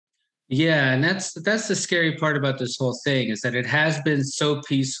Yeah, and that's the scary part about this whole thing is that it has been so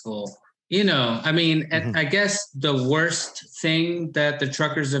peaceful. I mean, Mhm. I guess the worst thing that the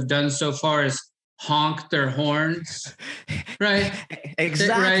truckers have done so far is honk their horns, right? Right?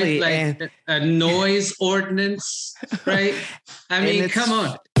 Exactly. Like And a noise ordinance, right? I and mean, come it's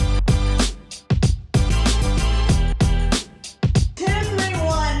on.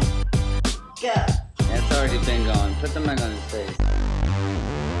 10-1, go. It's already been gone. Put the mic on his face.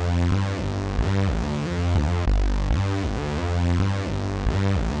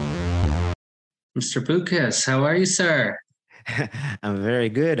 Mr. Bukas, how are you, sir? I'm very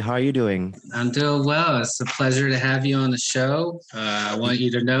good. How are you doing? I'm doing well. It's a pleasure to have you on the show. I want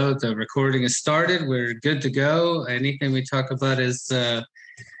you to know the recording has started. We're good to go. Anything we talk about is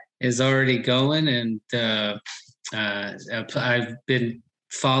already going, and I've been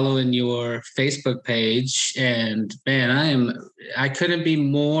following your Facebook page, and man, I couldn't be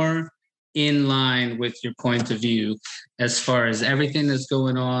more in line with your point of view as far as everything that's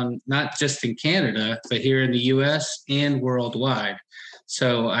going on, not just in Canada, but here in the US and worldwide.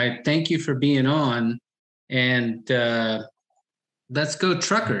 So I thank you for being on, and let's go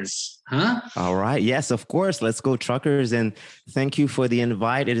truckers, huh? All right. Yes, of course. Let's go truckers. And thank you for the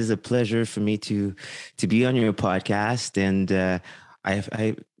invite. It is a pleasure for me to be on your podcast. And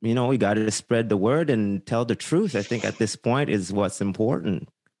we got to spread the word and tell the truth. I think at this point is what's important.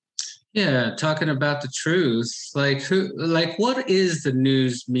 Yeah, talking about the truth, what is the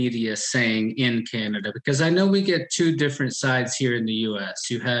news media saying in Canada? Because I know we get two different sides here in the US.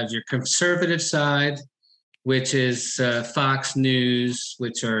 You have your conservative side, which is Fox News,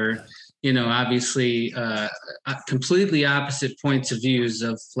 which are, obviously completely opposite points of views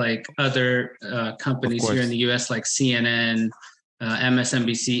of like other Of companies here in course. the US, like CNN,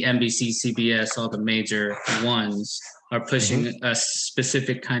 MSNBC, NBC, CBS, all the major ones are Mhm. pushing a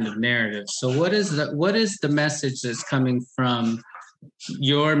specific kind of narrative. So what is the message that's coming from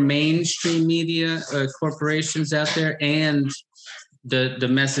your mainstream media corporations out there, and the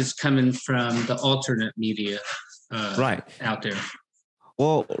message coming from the alternate media Right. out there?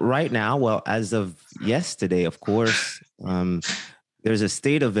 Well, right now, as of yesterday, of course, there's a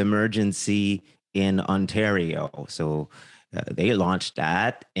state of emergency in Ontario. So they launched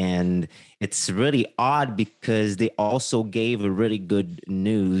that. And it's really odd because they also gave a really good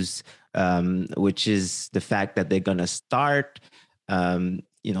news, which is the fact that they're going to start. They're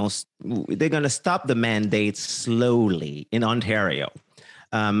going to stop the mandates slowly in Ontario.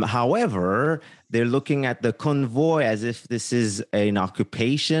 However, they're looking at the convoy as if this is an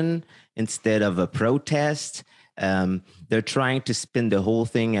occupation instead of a protest. They're trying to spin the whole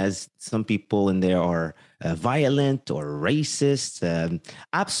thing as some people in there are violent or racist,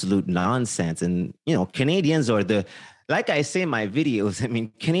 absolute nonsense. And, Canadians are like I say in my videos, I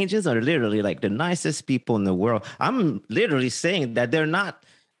mean, Canadians are literally like the nicest people in the world. I'm literally saying that they're not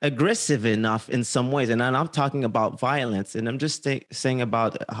aggressive enough in some ways. And I'm talking about violence, and I'm just saying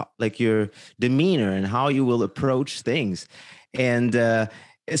about like your demeanor and how you will approach things. And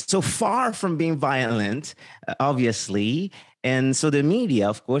it's so far from being violent, obviously. And so the media,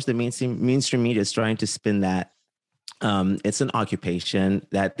 of course, the mainstream media is trying to spin that it's an occupation,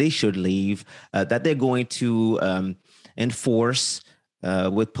 that they should leave, that they're going to enforce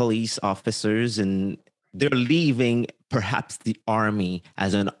with police officers, and they're leaving perhaps the army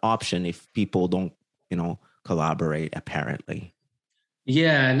as an option if people don't, collaborate, apparently.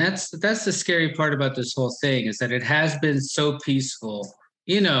 Yeah, and that's the scary part about this whole thing is that it has been so peaceful.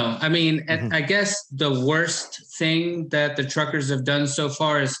 I mean, Mhm. I guess the worst thing that the truckers have done so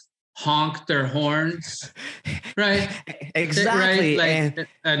far is honk their horns, right? Right? Exactly. Like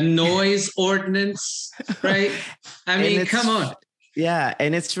a noise ordinance, right? I And mean, come it's on. Yeah,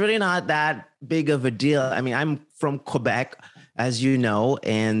 and it's really not that big of a deal. I mean, I'm from Quebec, as you know,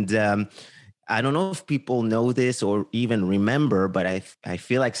 and I don't know if people know this or even remember, but I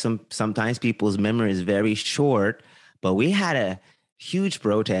feel like sometimes people's memory is very short. But we had a huge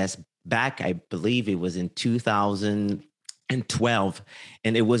protest back, I believe it was in 2012,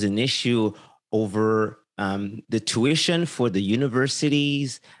 and it was an issue over the tuition for the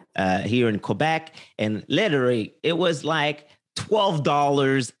universities here in Quebec, and literally it was like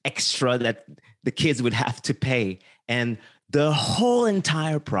 $12 extra that the kids would have to pay, and the whole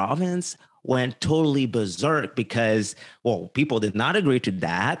entire province went totally berserk because, well, people did not agree to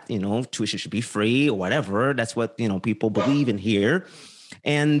that. Tuition should be free or whatever. That's what, people believe in here.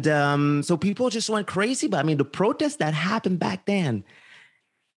 And so people just went crazy. But I mean, the protests that happened back then,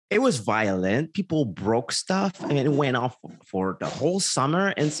 it was violent. People broke stuff. I mean, it went off for the whole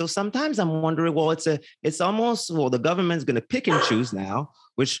summer. And so sometimes I'm wondering, well, it's almost, well, the government's going to pick and choose now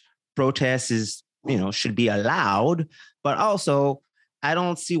which protests should be allowed, but also I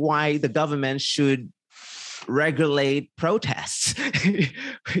don't see why the government should regulate protests.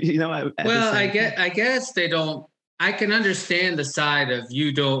 Well, I guess they don't. I can understand the side of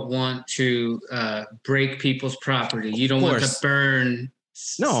you don't want to break people's property. You don't want to burn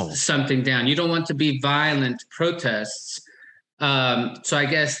something down. You don't want to be violent protests. So I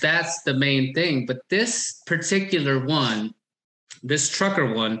guess that's the main thing. But this particular one, this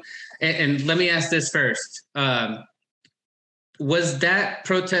trucker one, and let me ask this first. Was that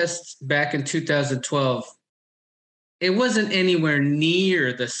protest back in 2012? It wasn't anywhere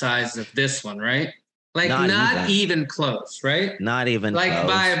near the size of this one, right? Like not even close, right? Not even like close.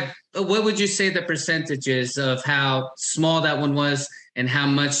 By what would you say the percentages of how small that one was and how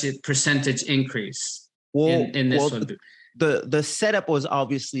much percentage increase in this one? The setup was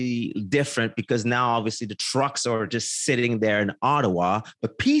obviously different because now obviously the trucks are just sitting there in Ottawa,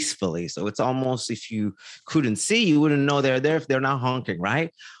 but peacefully. So it's almost, if you couldn't see, you wouldn't know they're there if they're not honking,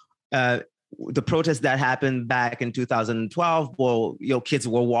 right? The protest that happened back in 2012, well, kids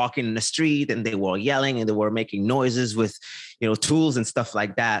were walking in the street and they were yelling and they were making noises with, tools and stuff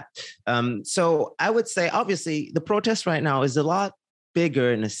like that. So I would say, obviously, the protest right now is a lot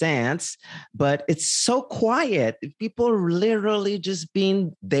bigger in a sense, but it's so quiet. People are literally just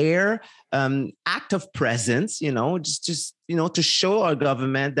being there, act of presence, just to show our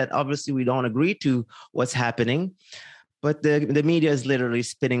government that obviously we don't agree to what's happening. But the media is literally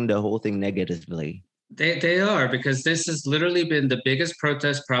spinning the whole thing negatively. They are, because this has literally been the biggest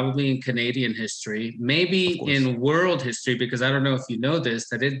protest probably in Canadian history, maybe in world history, because I don't know if you know this,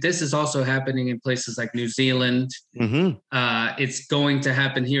 that this is also happening in places like New Zealand. Mm-hmm. It's going to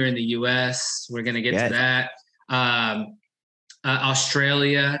happen here in the US. We're going to get to that.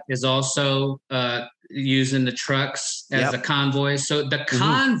 Australia is also using the trucks as a convoy. So the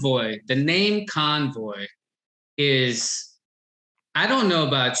convoy, the name convoy, is, I don't know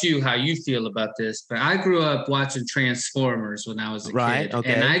about you, how you feel about this, but I grew up watching Transformers when I was a kid.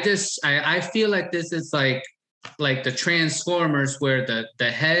 Okay. And I feel like this is like the Transformers, where the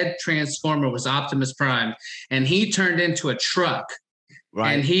head Transformer was Optimus Prime and he turned into a truck.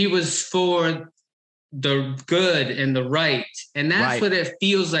 Right. And he was for the good and the right. And that's what it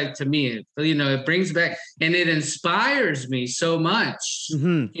feels like to me. It brings back, and it inspires me so much.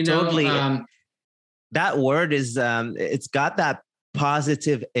 Mm-hmm. Totally. That word is, it's got that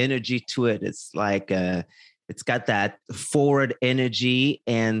positive energy to it. It's like, it's got that forward energy.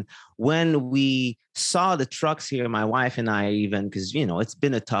 And when we saw the trucks here, my wife and I, even, because, it's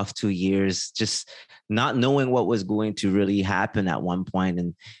been a tough 2 years, just not knowing what was going to really happen at one point.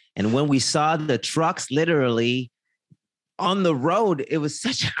 And when we saw the trucks literally on the road, it was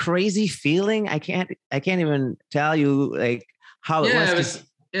such a crazy feeling. I can't even tell you like how it was.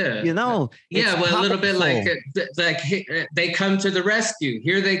 Yeah. Well, a little bit like they come to the rescue.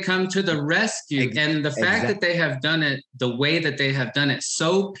 Here they come to the rescue. And the fact that they have done it the way that they have done it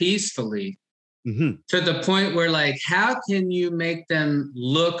so peacefully, to the point where, like, how can you make them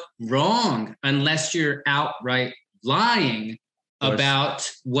look wrong unless you're outright lying about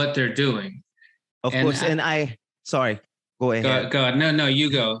what they're doing? Of course. Sorry. Go ahead. Go ahead. No,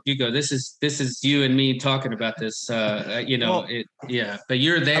 you go. This is you and me talking about this. But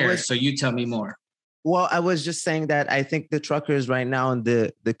you're there, so you tell me more. Well, I was just saying that I think the truckers right now and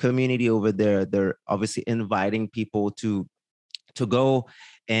the community over there, they're obviously inviting people to go,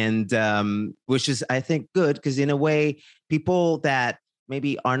 and which is, I think, good, because in a way, people that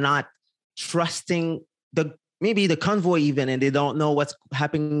maybe are not trusting maybe the convoy even, and they don't know what's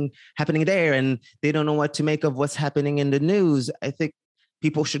happening there, and they don't know what to make of what's happening in the news. I think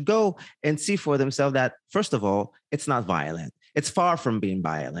people should go and see for themselves that, first of all, it's not violent. It's far from being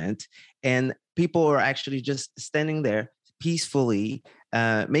violent. And people are actually just standing there peacefully,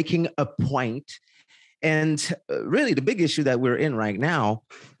 making a point. And really the big issue that we're in right now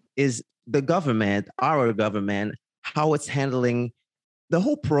is the government, our government, how it's handling the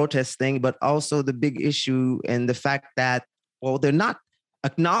whole protest thing, but also the big issue and the fact that, well, they're not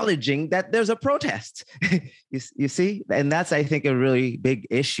acknowledging that there's a protest. you see? And that's, I think, a really big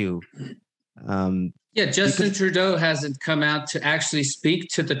issue. Justin Trudeau hasn't come out to actually speak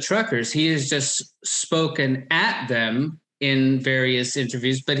to the truckers. He has just spoken at them in various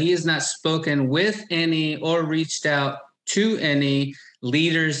interviews, but he has not spoken with any or reached out to any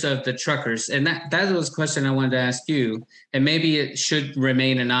leaders of the truckers. And that was a question I wanted to ask you, and maybe it should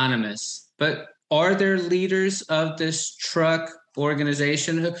remain anonymous, but are there leaders of this truck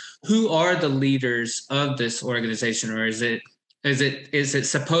organization? Who are the leaders of this organization? Or is it Is it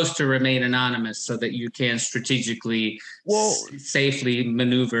supposed to remain anonymous so that you can strategically safely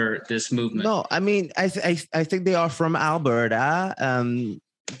maneuver this movement? No, I mean, I think they are from Alberta.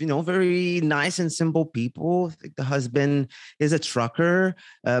 Very nice and simple people. I think the husband is a trucker.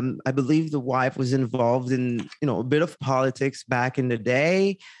 I believe the wife was involved in, a bit of politics back in the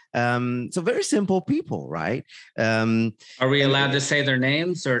day. So very simple people, right? Are we allowed to say their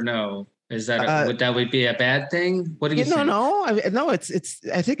names or no? Is that would that be a bad thing? What do you think? No, it's.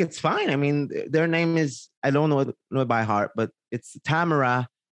 I think it's fine. I mean, their name is, I don't know it by heart, but it's Tamara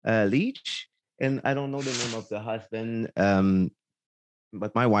Leach, and I don't know the name of the husband.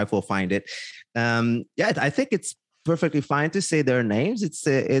 But my wife will find it. I think it's perfectly fine to say their names.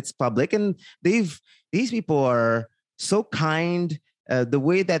 It's public, and these people are so kind. The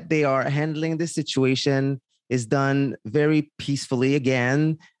way that they are handling this situation is done very peacefully.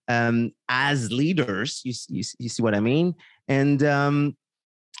 Again, as leaders, you see what I mean. And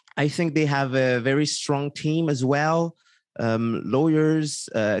I think they have a very strong team as well. Lawyers,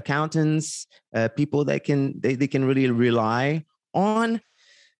 accountants, people that they can really rely on.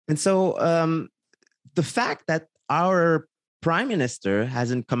 And so the fact that our prime minister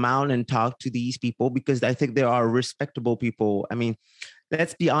hasn't come out and talked to these people, because I think there are respectable people. I mean,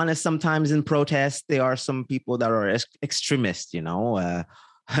 let's be honest, sometimes in protests, there are some people that are extremists,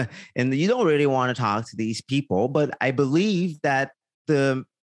 and you don't really want to talk to these people. But I believe that the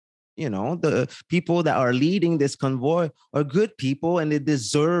people that are leading this convoy are good people, and they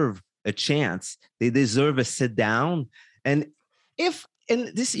deserve a chance. They deserve a sit down. And this,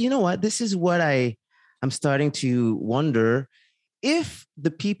 this is what I'm starting to wonder, if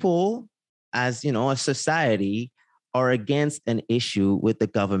the people, as a society, are against an issue with the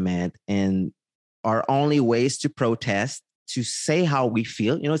government, and our only ways to protest, to say how we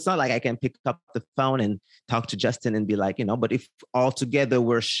feel. It's not like I can pick up the phone and talk to Justin and be like, but if all together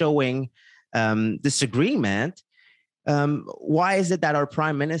we're showing disagreement, why is it that our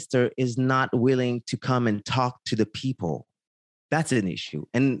prime minister is not willing to come and talk to the people? That's an issue.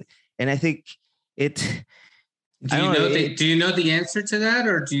 And I think it... Do you know the answer to that,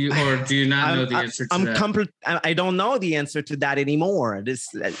 or do you not know the answer to that? I don't know the answer to that anymore. This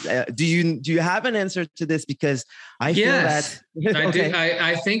do you have an answer to this? Because I feel that I do.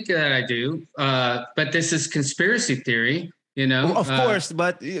 I think that I do. But this is conspiracy theory. Of course,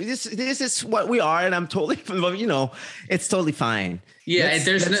 but this is what we are, and I'm totally, it's totally fine. Yeah,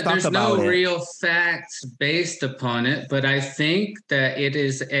 there's no real facts based upon it, but I think that it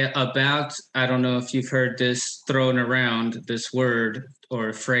is about, I don't know if you've heard this thrown around, this word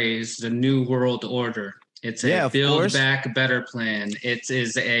or phrase, the New World Order. It's a Build Back Better plan. It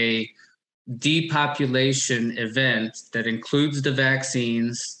is a depopulation event that includes the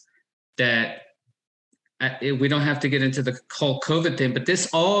vaccines, that we don't have to get into the whole COVID thing, but this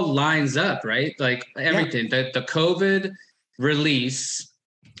all lines up, right? Like everything, the COVID release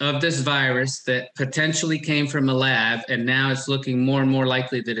of this virus that potentially came from a lab, and now it's looking more and more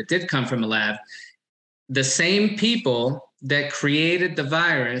likely that it did come from a lab. The same people that created the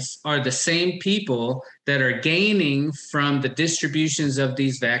virus are the same people that are gaining from the distributions of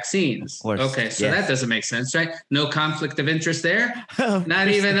these vaccines. Okay, so that doesn't make sense, right? No conflict of interest there? Not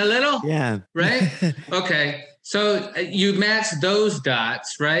even a little? Yeah. Right? Okay, so you match those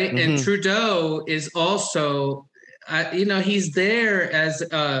dots, right? Mm-hmm. And Trudeau is also, he's there as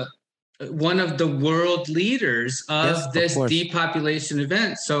one of the world leaders of this depopulation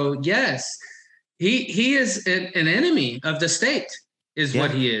event. So yes, he is an enemy of the state, is what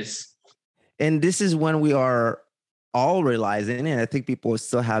he is. And this is when we are all realizing, and I think people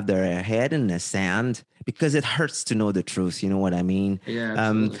still have their head in the sand, because it hurts to know the truth. You know what I mean?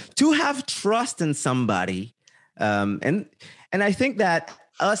 Yeah. To have trust in somebody. And I think that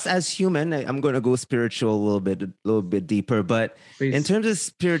us as human, I'm going to go spiritual a little bit deeper, but please. In terms of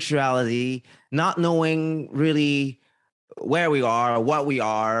spirituality, not knowing really where we are, what we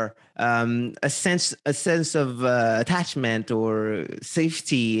are, a sense of attachment or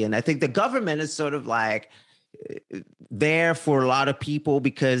safety. And I think the government is sort of like there for a lot of people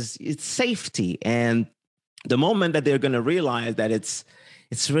because it's safety. And the moment that they're going to realize that it's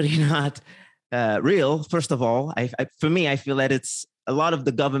really not real, first of all, for me, I feel that it's a lot of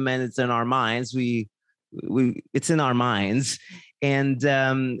the government. It's in our minds. It's in our minds. And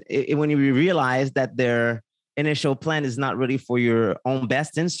when you realize that their initial plan is not really for your own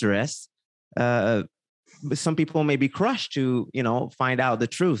best interest, some people may be crushed to, find out the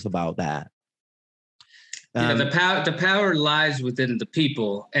truth about that. Yeah, the power lies within the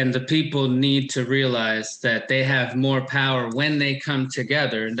people, and the people need to realize that they have more power when they come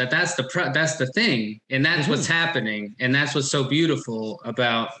together, and that's the thing, and that's what's happening, and that's what's so beautiful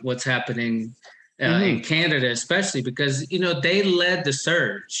about what's happening in Canada, especially because they led the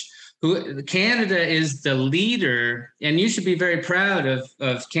surge. Canada is the leader, and you should be very proud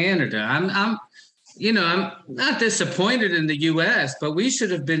of Canada. I'm not disappointed in the U.S., but we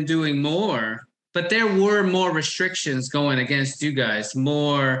should have been doing more. But there were more restrictions going against you guys,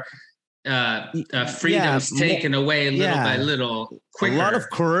 more freedoms taken away little by little, quicker. A lot of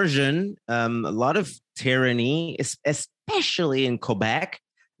coercion, a lot of tyranny, especially in Quebec,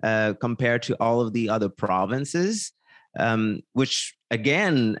 compared to all of the other provinces, which,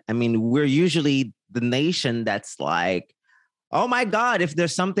 again, I mean, we're usually the nation that's like, oh my God, if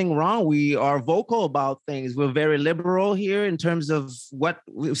there's something wrong, we are vocal about things. We're very liberal here in terms of what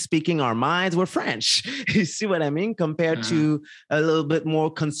we're speaking our minds. We're French. You see what I mean? Compared to a little bit more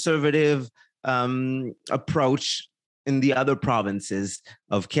conservative approach in the other provinces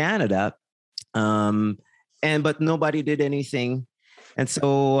of Canada. But nobody did anything. And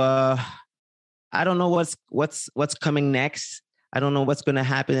so I don't know what's coming next. I don't know what's going to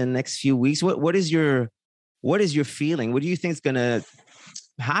happen in the next few weeks. What is your feeling? What do you think is going to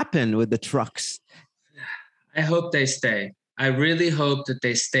happen with the trucks? I hope they stay. I really hope that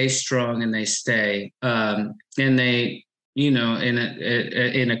they stay strong and they stay. And they, in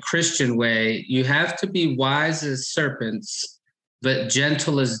a Christian way, you have to be wise as serpents, but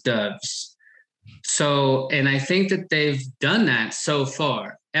gentle as doves. So, and I think that they've done that so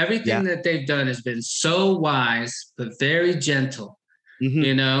far. Everything that they've done has been so wise, but very gentle.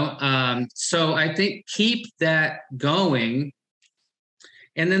 So I think keep that going.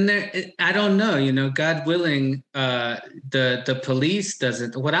 And then I don't know, God willing, the police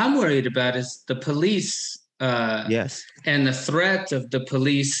doesn't. What I'm worried about is the police and the threat of the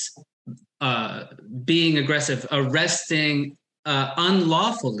police being aggressive, arresting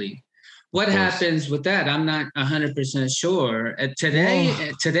unlawfully. What happens with that? I'm not 100% sure.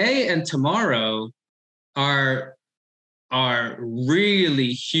 Today and tomorrow are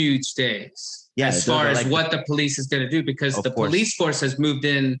really huge days as far as what the police is going to do, because the police force has moved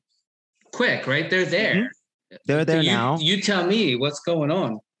in quick, right? They're there. They're there now. You tell me what's going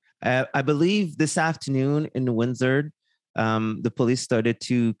on. I believe this afternoon in Windsor, the police started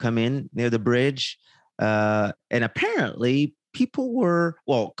to come in near the bridge. And apparently people were,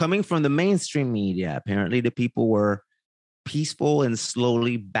 coming from the mainstream media, apparently the people were peaceful and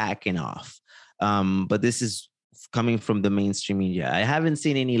slowly backing off. But this is coming from the mainstream media. I haven't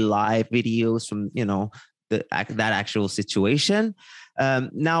seen any live videos from, that actual situation.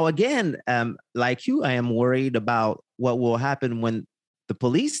 Now, again, like you, I am worried about what will happen when the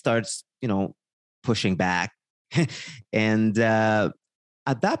police starts, pushing back. And at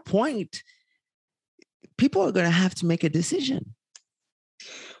that point, people are going to have to make a decision.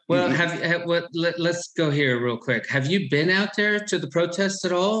 Well, let's go here real quick. Have you been out there to the protests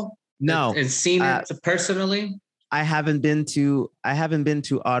at all? No. And seen it personally? I haven't been to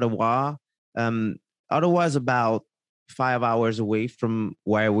Ottawa. Ottawa is about 5 hours away from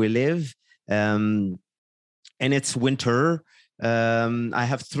where we live. And it's winter. I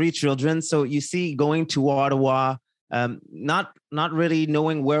have 3 children. So you see, going to Ottawa, not really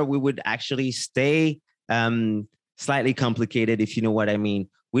knowing where we would actually stay, slightly complicated, if you know what I mean.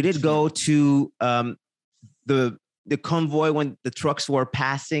 We did go to the convoy when the trucks were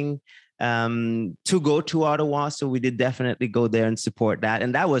passing to go to Ottawa. So we did definitely go there and support that.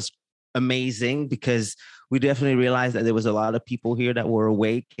 And that was amazing because we definitely realized that there was a lot of people here that were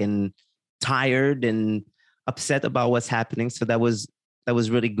awake and tired and upset about what's happening. So that was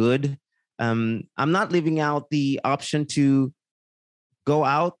really good. I'm not leaving out the option to go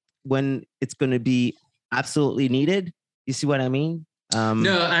out when it's going to be absolutely needed. You see what I mean? I'm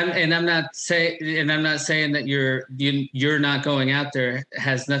not saying that you're not going out there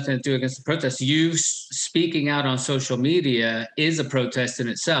has nothing to do against the protest. You speaking out on social media is a protest in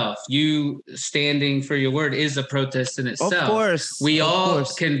itself. You standing for your word is a protest in itself. Of course, we all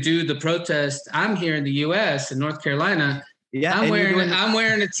can do the protest. I'm here in the U.S. in North Carolina. Yeah, I'm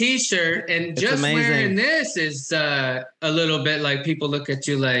wearing a T-shirt, and just wearing this is a little bit like people look at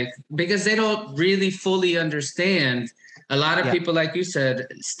you like, because they don't really fully understand. A lot of people, like you said,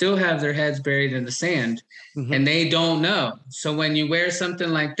 still have their heads buried in the sand, and they don't know. So when you wear something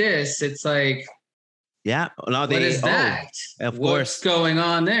like this, it's like, what is that? Of What's course, going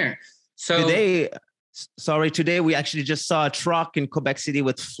on there? So today we actually just saw a truck in Quebec City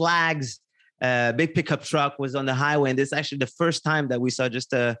with flags. Big pickup truck was on the highway, and this is actually the first time that we saw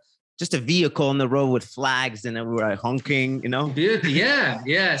just just a vehicle on the road with flags and we were like honking, you know?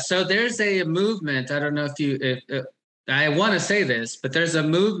 Yeah. So there's a movement. I don't know if I want to say this, but there's a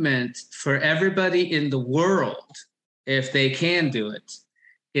movement for everybody in the world, if they can do it.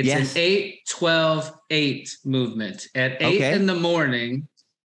 It's Yes. an 8-12-8 movement. At 8 in the morning,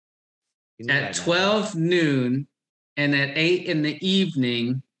 at 12 noon, and at 8 in the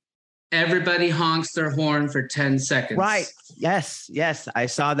evening, everybody honks their horn for 10 seconds. Right. Yes. I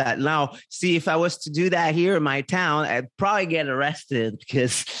saw that. Now, see, if I was to do that here in my town, I'd probably get arrested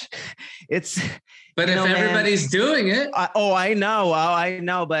because it's. But if everybody's doing it. I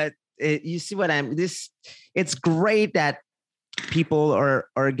know. But you see what it's great that people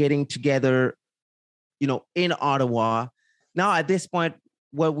are getting together, in Ottawa. Now, at this point,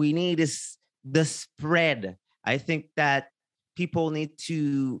 what we need is the spread. I think that people need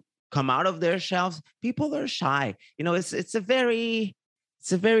to come out of their shelves. People are shy. It's a very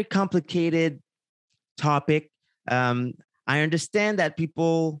complicated topic. I understand that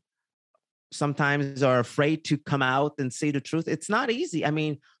people sometimes are afraid to come out and say the truth. It's not easy. I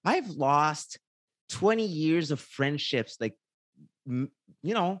mean, I've lost 20 years of friendships, like,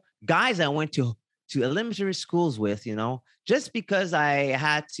 guys I went to elementary schools with, just because I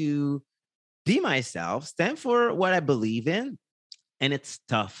had to be myself, stand for what I believe in. And it's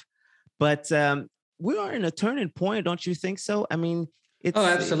tough. But we are in a turning point, don't you think so? I mean,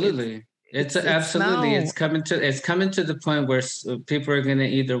 absolutely. It's absolutely. Now, it's coming to the point where people are going to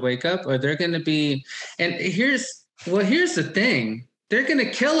either wake up or they're going to be. And here's the thing: they're going to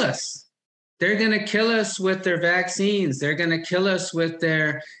kill us. They're going to kill us with their vaccines. They're going to kill us with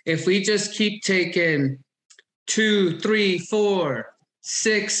if we just keep taking 2, 3, 4,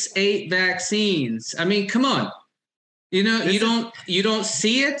 6, 8 vaccines. I mean, come on. You don't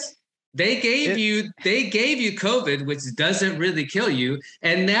see it. They gave you COVID, which doesn't really kill you,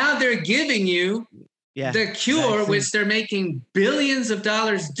 and now they're giving you the cure, which they're making billions of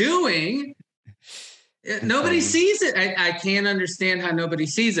dollars doing. Nobody sees it. I can't understand how nobody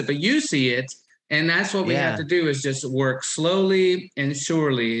sees it, but you see it, and that's what we have to do is just work slowly and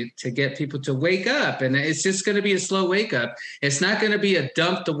surely to get people to wake up. And it's just going to be a slow wake up. It's not going to be a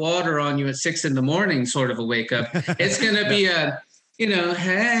dump the water on you at 6 a.m. sort of a wake up. It's going to be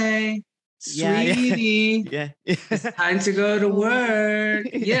hey, sweetie, it's time to go to work.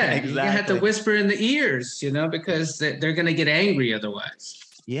 Yeah, exactly. You have to whisper in the ears, because they're going to get angry otherwise.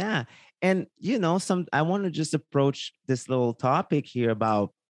 Yeah. And, I want to just approach this little topic here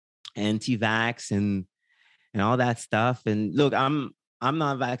about anti-vax and all that stuff. And look, I'm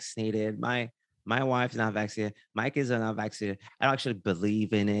not vaccinated. My wife's not vaccinated. My kids are not vaccinated. I don't actually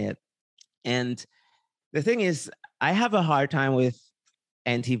believe in it. And the thing is, I have a hard time with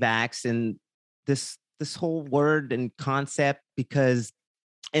anti-vax and this whole word and concept because,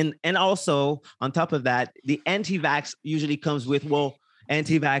 and also on top of that, the anti-vax usually comes with, well,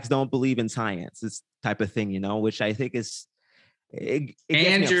 anti-vax don't believe in science, this type of thing, which I think is. And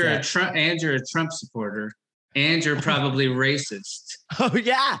you're a Trump supporter. And you're probably racist. Oh,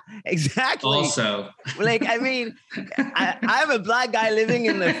 yeah, exactly. Also. I mean, I'm a black guy living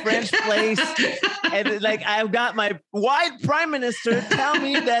in a French place. And I've got my white prime minister tell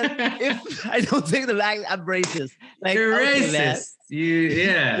me that if I don't take the vaccine, I'm racist. You're racist.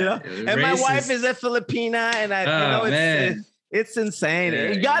 And racist. My wife is a Filipina. And it's insane.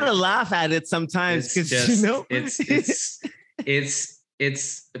 You got to laugh at it sometimes. Because,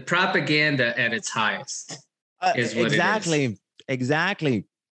 it's propaganda at its highest. Exactly.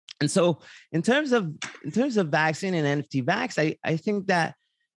 And so in terms of vaccine and anti-vax, I think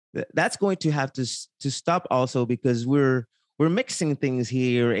that's going to have to stop also because we're mixing things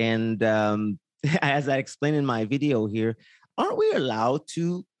here. And as I explained in my video here, aren't we allowed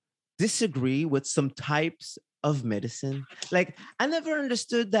to disagree with some types of medicine? I never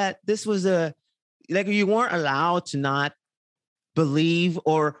understood that this was you weren't allowed to not believe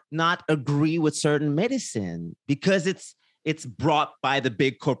or not agree with certain medicine because it's brought by the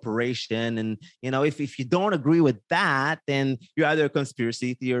big corporation. And, if you don't agree with that, then you're either a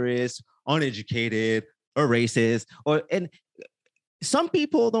conspiracy theorist, uneducated, or racist. And some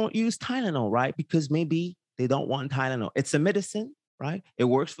people don't use Tylenol, right? Because maybe they don't want Tylenol. It's a medicine, right? It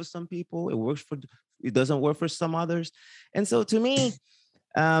works for some people. It doesn't work for some others. And so to me,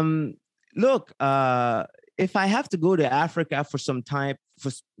 look, if I have to go to Africa for some time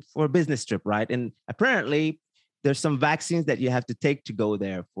for a business trip, right? And apparently there's some vaccines that you have to take to go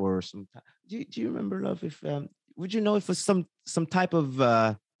there for some time. Do you remember, love? If would you know if it's some type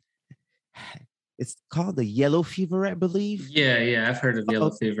of it's called the yellow fever, I believe. Yeah, I've heard of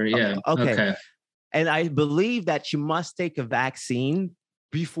yellow fever. Yeah. Okay. And I believe that you must take a vaccine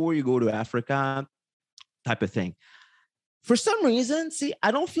before you go to Africa, type of thing. For some reason, see,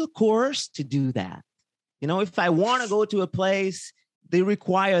 I don't feel coerced to do that. You know, if I want to go to a place, they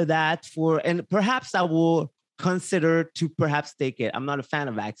require that and perhaps I will consider to perhaps take it. I'm not a fan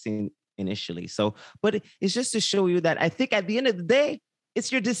of vaccine initially. So, but it's just to show you that I think at the end of the day,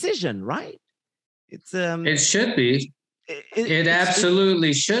 it's your decision, right? It should be. It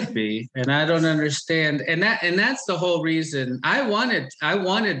absolutely should be, and I don't understand. And that's the whole reason I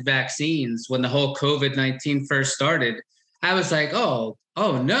wanted vaccines when the whole COVID-19 first started. I was like, oh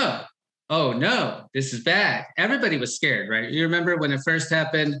no, this is bad. Everybody was scared, right? You remember when it first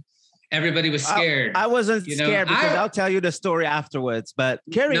happened? Everybody was scared. I wasn't scared because I'll tell you the story afterwards. But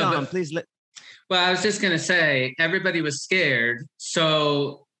carry on, please. Well, I was just gonna say everybody was scared,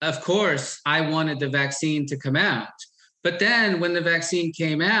 so of course I wanted the vaccine to come out. But then when the vaccine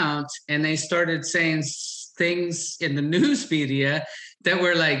came out and they started saying things in the news media that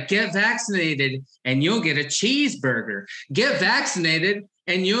were like, get vaccinated and you'll get a cheeseburger. Get vaccinated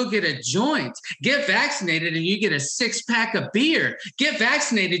and you'll get a joint. Get vaccinated and you get a 6-pack of beer. Get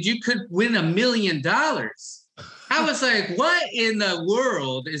vaccinated, you could win $1 million. I was like, what in the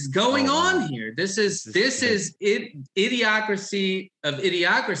world is going on here? This is idiocracy of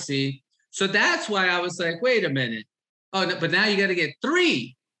idiocracy. So that's why I was like, wait a minute. Oh, no, but now you got to get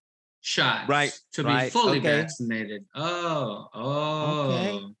 3 shots to be fully vaccinated. Oh,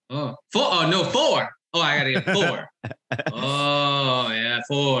 no, 4. Oh, I got to get 4. Oh, yeah,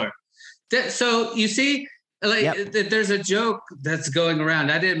 4. So you see, like there's a joke that's going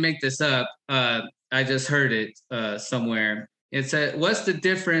around. I didn't make this up. I just heard it somewhere. It said, what's the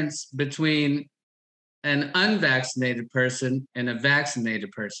difference between an unvaccinated person and a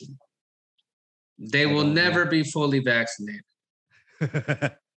vaccinated person? They will never be fully vaccinated.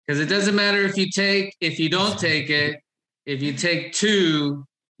 Because it doesn't matter if you don't take it. If you take 2,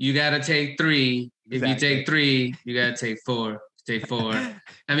 you got to take 3. If you take 3, you got to take 4. Take 4.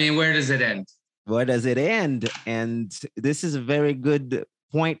 I mean, where does it end? Where does it end? And this is a very good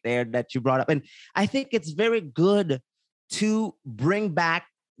point there that you brought up. And I think it's very good to bring back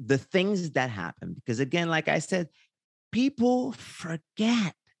the things that happen. Because again, like I said, people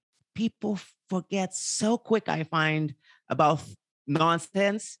forget. People forget so quick, I find, about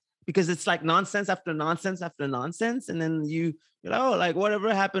nonsense, because it's like nonsense after nonsense after nonsense. And then you know, like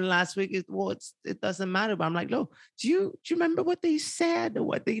whatever happened last week, it doesn't matter. But I'm like, no, do you remember what they said or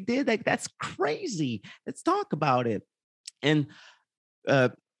what they did? Like, that's crazy. Let's talk about it. And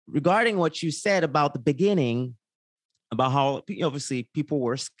regarding what you said about the beginning, about how obviously people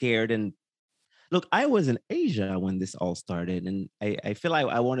were scared. And look, I was in Asia when this all started, and I feel like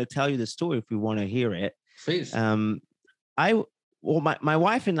I want to tell you the story if you want to hear it. Please. My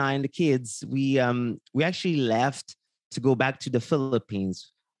wife and I and the kids, we actually left to go back to the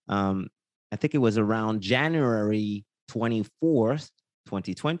Philippines. I think it was around January 24th,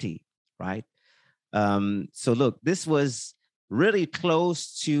 2020, right? So look, this was really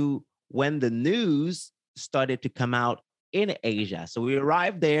close to when the news started to come out in Asia. So we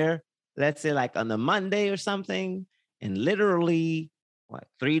arrived there, let's say like on a Monday or something, and literally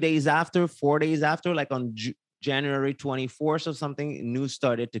 3 days after, 4 days after, like on January 24th or something, news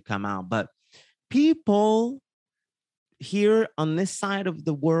started to come out. But people here on this side of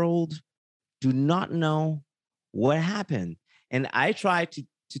the world do not know what happened. And I try to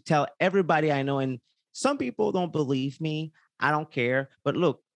tell everybody I know, and some people don't believe me. I don't care. But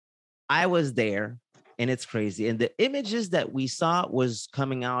look, I was there, and it's crazy. And the images that we saw was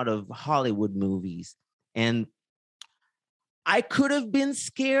coming out of Hollywood movies. And I could have been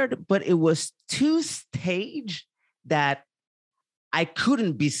scared, but it was too staged that I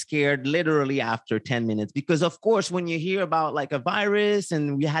couldn't be scared literally after 10 minutes. Because of course, when you hear about like a virus,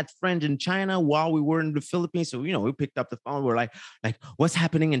 and we had friends in China while we were in the Philippines. So, we picked up the phone. We're like, what's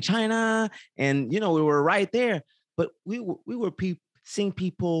happening in China? And, we were right there. But we were seeing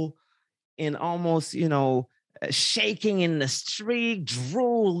people in almost, shaking in the street,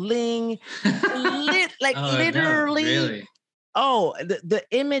 drooling, literally. No, really? Oh, the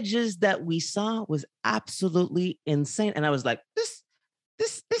images that we saw was absolutely insane. And I was like, this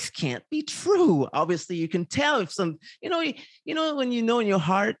can't be true. Obviously, you can tell if some, when you know in your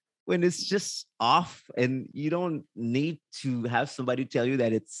heart when it's just off, and you don't need to have somebody tell you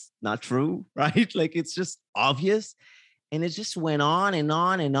that it's not true, right? Like, it's just obvious. And it just went on and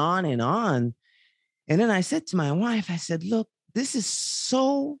on and on and on. And then I said to my wife, I said, look, this is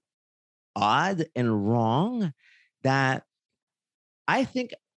so odd and wrong that I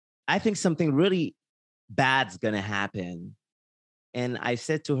think something really bad's going to happen. And I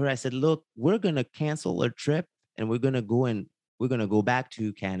said to her, I said, look, we're going to cancel our trip, and we're going to go and we're going to go back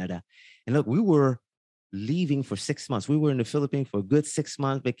to Canada. And look, we were leaving for 6 months. We were in the Philippines for a good 6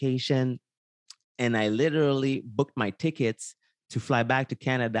 month vacation. And I literally booked my tickets to fly back to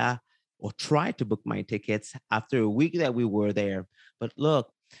Canada, or tried to book my tickets after a week that we were there. But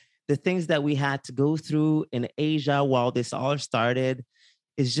look, the things that we had to go through in Asia while this all started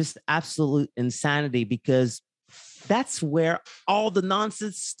is just absolute insanity, because that's where all the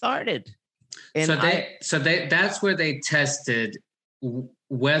nonsense started. And that's where they tested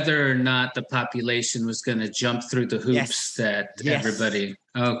whether or not the population was going to jump through the hoops everybody.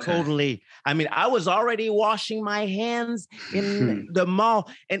 Okay. Totally. I mean, I was already washing my hands in the mall.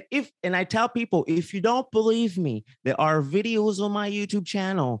 And I tell people, if you don't believe me, there are videos on my YouTube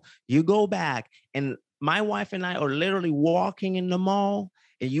channel. You go back, and my wife and I are literally walking in the mall,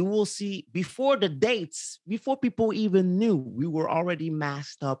 and you will see before the dates, before people even knew, we were already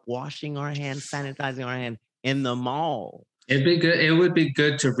masked up, washing our hands, sanitizing our hands in the mall. It'd be good. It would be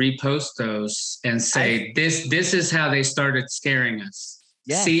good to repost those and say, this is how they started scaring us.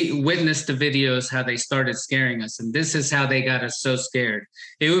 Yes. Witness the videos, how they started scaring us. And this is how they got us so scared.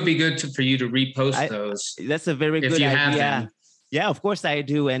 It would be good for you to repost those. That's a very good idea. Have them. Yeah, of course I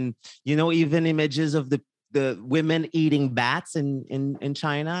do. And, even images of the women eating bats in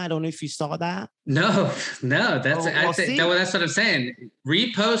China. I don't know if you saw that. No. That's that's what I'm saying.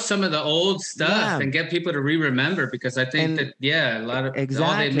 Repost some of the old stuff and get people to remember, because I think a lot of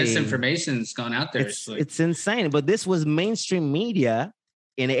all the misinformation's gone out there. It's insane. But this was mainstream media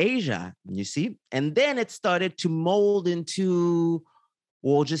in Asia, you see, and then it started to mold into,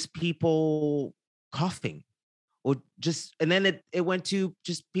 just people coughing. And then it went to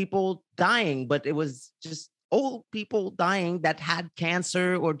just people dying, but it was just old people dying that had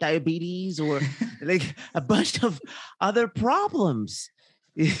cancer or diabetes or like a bunch of other problems.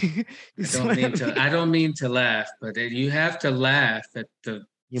 I don't mean to laugh, but you have to laugh at the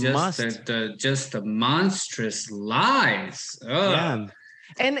monstrous lies. Oh. Yeah.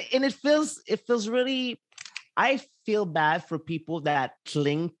 And it feels really, I feel bad for people that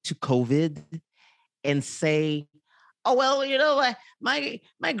cling to COVID and say, oh, well, my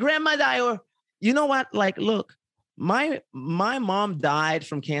grandma died, or you know what? Like, look, my mom died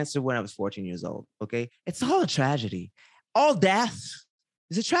from cancer when I was 14 years old. Okay. It's all a tragedy. All death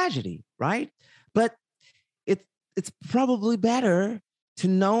is a tragedy, right? But it's probably better to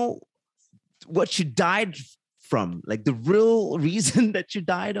know what you died from, like the real reason that you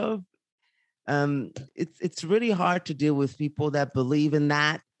died of. It's really hard to deal with people that believe in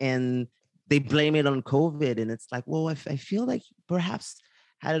that, and they blame it on COVID. And it's like, well, I feel like perhaps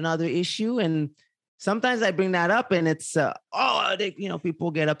had another issue. And sometimes I bring that up, and it's,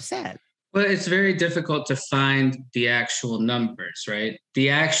 people get upset. Well, it's very difficult to find the actual numbers, right? The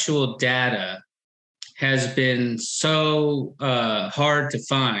actual data has been so hard to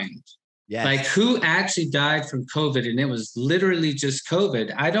find. Yes. Like who actually died from COVID, and it was literally just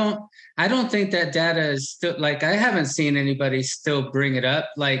COVID. I don't think that data is still, like, I haven't seen anybody still bring it up.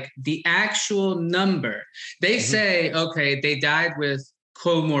 Like the actual number, they say, okay, they died with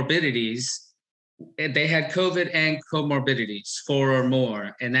comorbidities. They had COVID and comorbidities, 4 or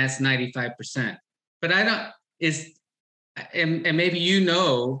more, and that's 95%. But and maybe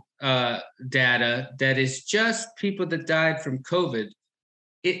data that is just people that died from COVID.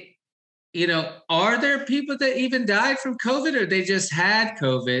 Are there people that even died from COVID, or they just had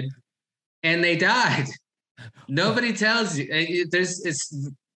COVID and they died? Nobody tells you.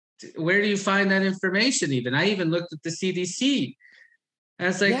 Where do you find that information even? I even looked at the CDC. I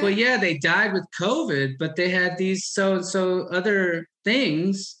was like, well, yeah, they died with COVID, but they had these so-and-so other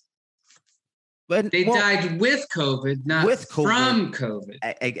things. But they died with COVID, not from COVID.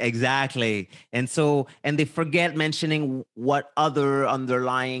 Exactly. And they forget mentioning what other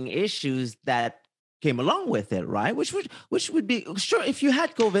underlying issues that came along with it, right? Which would be, sure, if you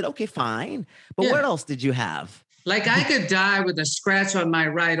had COVID, okay, fine. But what else did you have? Like I could die with a scratch on my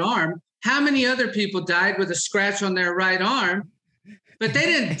right arm. How many other people died with a scratch on their right arm? But they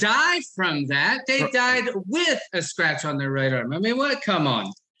didn't die from that. They died with a scratch on their right arm. I mean, what? Come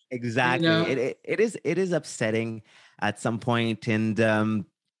on. Exactly. It is upsetting at some point. And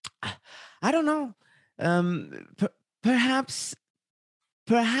I don't know. Perhaps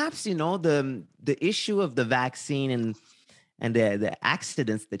the issue of the vaccine and the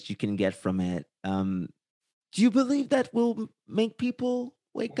accidents that you can get from it. Do you believe that will make people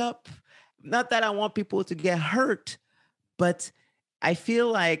wake up? Not that I want people to get hurt, but I feel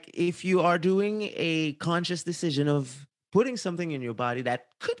like if you are doing a conscious decision of putting something in your body that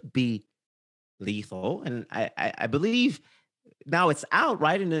could be lethal, and I believe now it's out,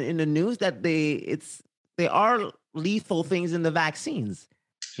 right, in the news that they are lethal things in the vaccines.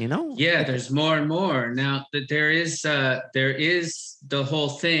 You know? Yeah, there's more and more now. That there is the whole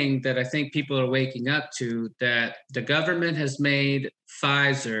thing that I think people are waking up to, that the government has made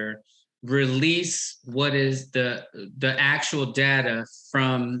Pfizer release what is the actual data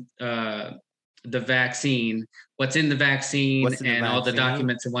from the vaccine, what's in the vaccine, and all the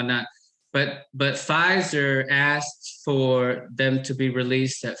documents and whatnot. But Pfizer asked for them to be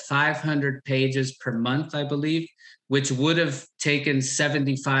released at 500 pages per month, I believe, which would have taken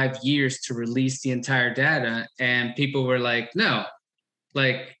 75 years to release the entire data. And people were like, no,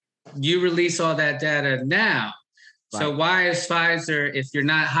 like, you release all that data now. Right. So why is Pfizer, if you're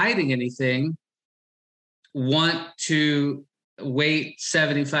not hiding anything, want to wait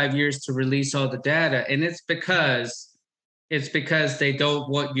 75 years to release all the data? And it's because they don't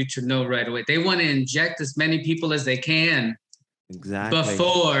want you to know right away. They want to inject as many people as they can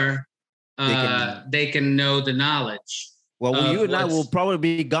before they can know the knowledge. Well, you and I will probably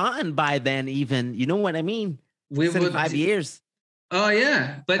be gone by then, even. You know what I mean? 5 years. Oh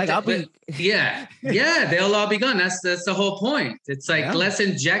yeah, but yeah, they'll all be gone. That's the whole point. It's like, let's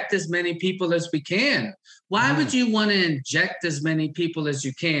inject as many people as we can. Why would you want to inject as many people as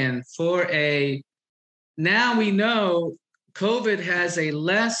you can for a? Now we know COVID has a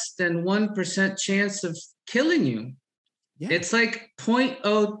less than 1% chance of killing you. Yeah. It's like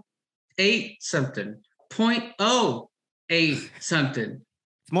 0.08 something, 0.08 something.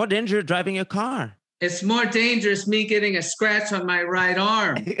 It's more dangerous driving a car. It's more dangerous me getting a scratch on my right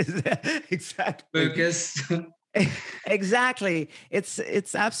arm. Exactly. Lucas. Exactly.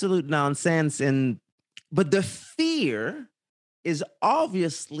 It's absolute nonsense. But the fear is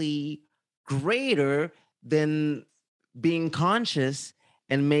obviously greater than being conscious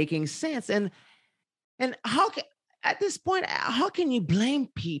and making sense. And how can, at this point, how can you blame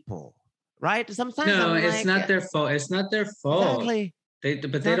people? Right? Sometimes it's not their fault. It's not their fault. Exactly. They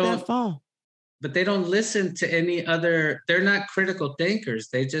don't. But they don't listen to any other. They're not critical thinkers.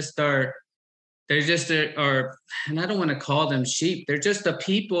 They just are. They're just are, and I don't want to call them sheep. They're just the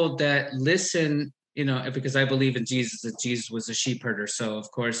people that listen. You know, because I believe in Jesus, that Jesus was a sheep herder. So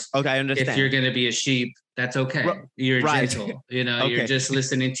of course, okay, I understand. If you're going to be a sheep, that's okay. You're gentle. You know, okay. You're just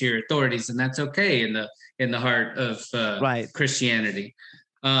listening to your authorities, and that's okay in the heart of Christianity.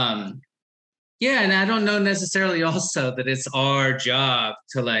 Yeah, and I don't know necessarily also that it's our job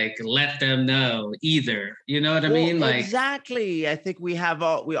to like let them know either. You know what I mean? Like, exactly. I think we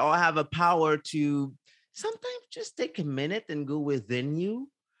all have a power to sometimes just take a minute and go within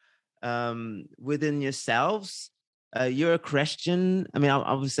you, within yourselves. You're a Christian. I mean,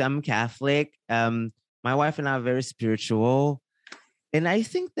 obviously I'm Catholic. My wife and I are very spiritual. And I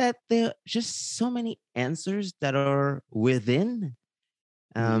think that there are just so many answers that are within.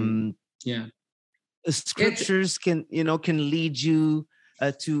 Yeah. Scriptures can lead you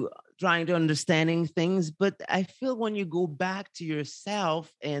to trying to understanding things, but I feel when you go back to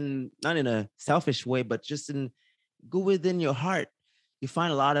yourself, and not in a selfish way, but just go within your heart, you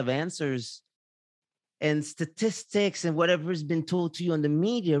find a lot of answers. And statistics and whatever has been told to you on the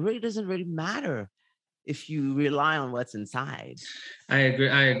media really doesn't really matter if you rely on what's inside. I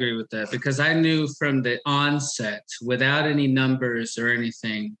agree with that, because I knew from the onset, without any numbers or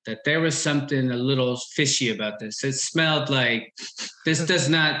anything, that there was something a little fishy about this. It smelled like this does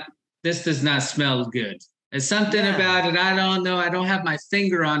not smell good. There's something about it. I don't know. I don't have my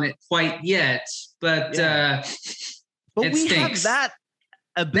finger on it quite yet, but it we stinks. Have that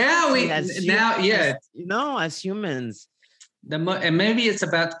ability as humans. And maybe it's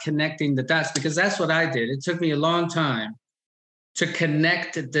about connecting the dots, because that's what I did. It took me a long time to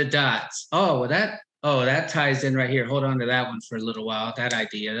connect the dots. That ties in right here. Hold on to that one for a little while. That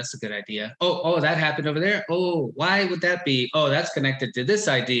idea, that's a good idea. Oh, that happened over there. Oh, why would that be? Oh, that's connected to this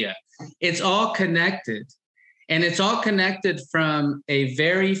idea. It's all connected. And it's all connected from a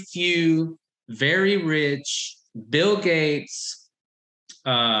very few, very rich, Bill Gates,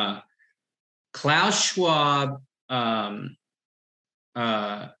 Klaus Schwab,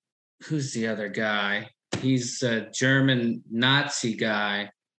 who's the other guy? He's a German Nazi guy.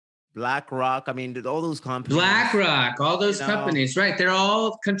 BlackRock. I mean, all those companies. BlackRock, all those companies, right? They're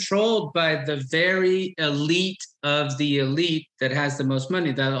all controlled by the very elite of the elite that has the most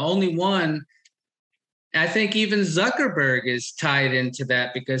money. The only one, I think even Zuckerberg is tied into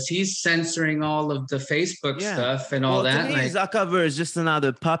that, because he's censoring all of the Facebook stuff and all that. To me, Zuckerberg is just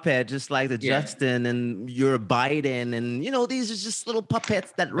another puppet, just like the Justin and your Biden. And, these are just little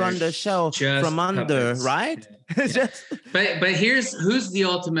puppets that run the show from under, right? Yeah. But who's the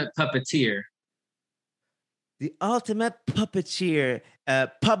ultimate puppeteer? The ultimate puppeteer,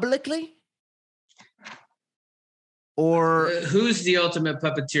 publicly? or who's the ultimate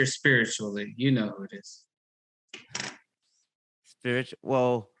puppeteer spiritually? You know who it is. spiritual.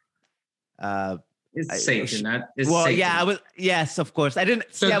 Well, It's Satan. It's well, Satan. yeah, I was. Yes, of course. I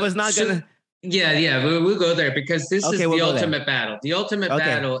didn't. So, I was not gonna. Yeah, we'll go there because this is We'll the go there. ultimate battle. The ultimate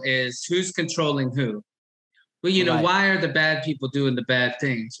battle is who's controlling who. Well, Right. why are the bad people doing the bad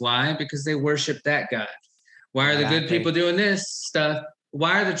things? Why? Because they worship that God. Why are the good Exactly. people doing this stuff?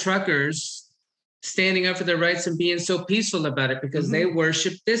 Why are the truckers standing up for their rights and being so peaceful about it? Because they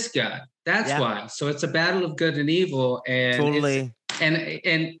worship this God. That's why. So it's a battle of good and evil, and Totally.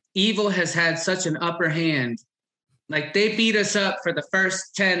 and evil has had such an upper hand. Like they beat us up for the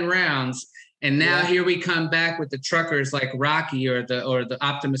first 10 rounds, and now here we come back with the truckers like Rocky or the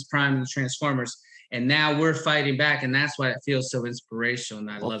Optimus Prime and the Transformers, and now we're fighting back, and that's why it feels so inspirational,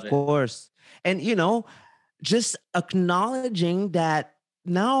 and I love it. Of course. And just acknowledging that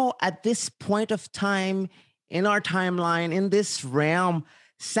now at this point of time in our timeline, in this realm,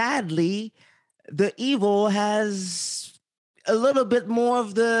 sadly, the evil has a little bit more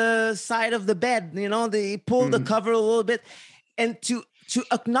of the side of the bed. They pull the cover a little bit. And to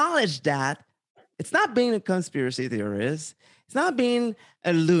acknowledge that, it's not being a conspiracy theorist. It's not being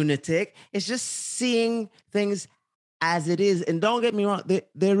a lunatic. It's just seeing things as it is. And don't get me wrong,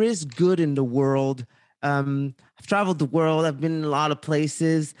 there is good in the world. I've traveled the world. I've been in a lot of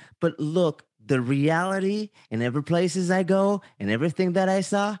places. But look, the reality in every places I go and everything that I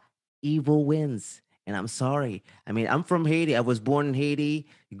saw, evil wins. And I'm sorry. I mean, I'm from Haiti. I was born in Haiti.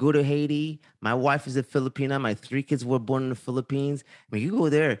 You go to Haiti. My wife is a Filipina. My 3 kids were born in the Philippines. When you go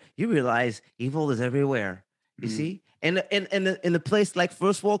there, you realize evil is everywhere. You see? And in a place like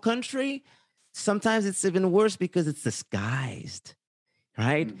first world country, sometimes it's even worse because it's disguised.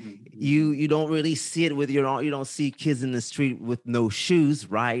 Right? You don't really see it with you don't see kids in the street with no shoes,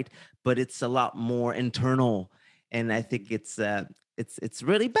 right? But it's a lot more internal. And I think it's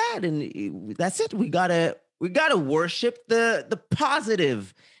really bad. And that's it. We gotta worship the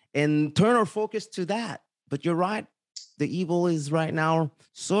positive and turn our focus to that. But you're right. The evil is right now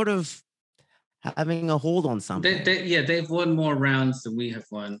sort of having a hold on something. They've won more rounds than we have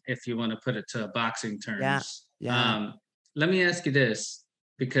won, if you want to put it to boxing terms. Yeah. Let me ask you this,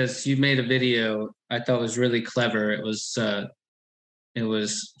 because you made a video I thought was really clever. It was to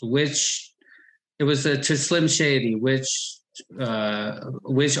Slim Shady, which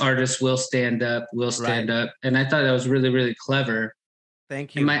artist will stand up, and I thought that was really, really clever.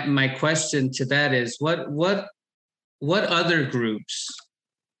 Thank you. And my question to that is, what other groups,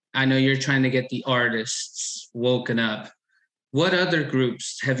 I know you're trying to get the artists woken up, what other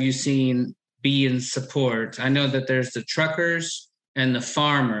groups have you seen be in support? I know that there's the truckers and the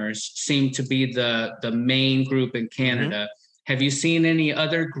farmers seem to be the main group in Canada. Have you seen any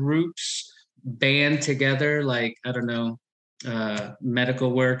other groups band together, like, I don't know,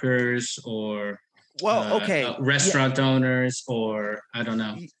 medical workers or restaurant owners, or I don't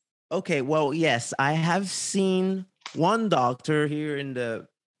know? Okay, well, yes, I have seen one doctor here in the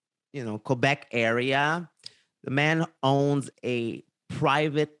Quebec area. The man owns a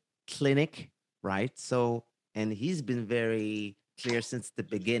private clinic, right? So, and he's been very clear since the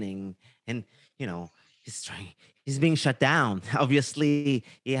beginning, and he's being shut down. Obviously,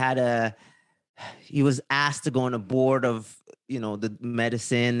 he was asked to go on a board of the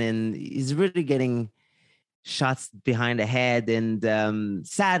medicine, and he's really getting shots behind the head. And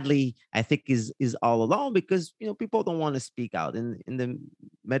sadly, I think is all alone because people don't want to speak out in the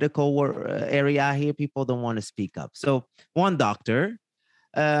medical area here. People don't want to speak up. So one doctor.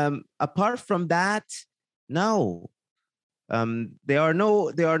 Apart from that, no. There are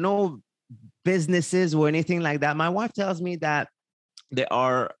no businesses or anything like that. My wife tells me that there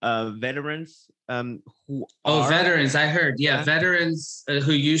are veterans who are... veterans. I heard. Yeah. Veterans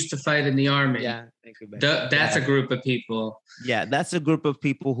who used to fight in the army. Yeah. Thank you, that's a group of people. Yeah, that's a group of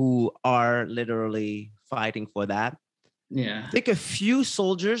people who are literally fighting for that. Yeah. I think a few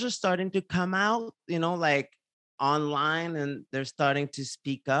soldiers are starting to come out, like online, and they're starting to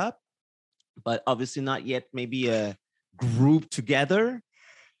speak up, but obviously not yet maybe a group together.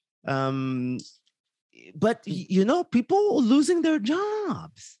 But people losing their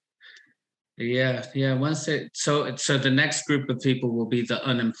jobs. Yeah. Once so the next group of people will be the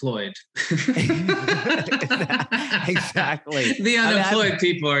unemployed. Exactly. The unemployed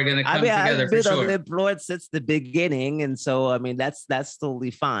people are going to come together. I've been for sure. unemployed since the beginning, and so that's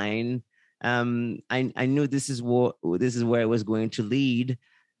totally fine. I knew this is where it was going to lead.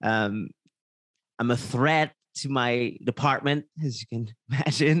 I'm a threat to my department, as you can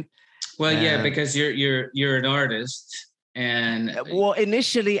imagine. Well, yeah, because you're an artist, and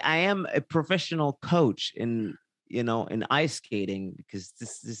initially I am a professional coach, and in ice skating, because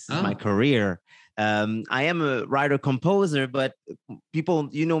this is my Oh. career. I am a writer composer, but people,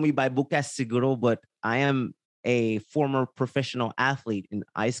 know me by Bukas Siguro, but I am a former professional athlete in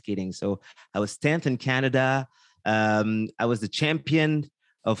ice skating. So I was 10th in Canada. I was the champion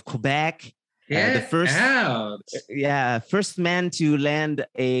of Quebec. The first, out. first man to land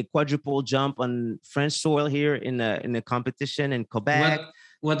a quadruple jump on French soil here in a competition in Quebec.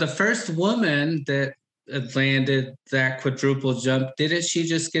 Well, the first woman that landed that quadruple jump, didn't she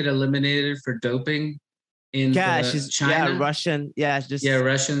just get eliminated for doping in She's China? Russian.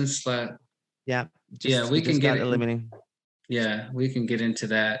 Russians. We can get eliminated. Yeah, we can get into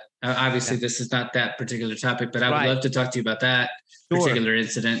that. Obviously, this is not that particular topic, but I would love to talk to you about that particular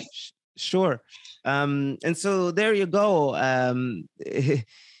incident. Sure. And so there you go. I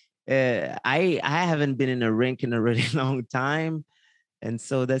haven't been in a rink in a really long time. And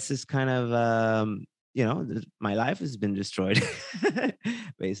so this is kind of, my life has been destroyed,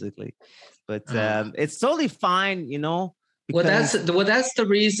 basically. But it's totally fine, Well, that's the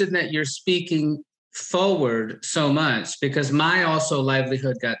reason that you're speaking forward so much, because my also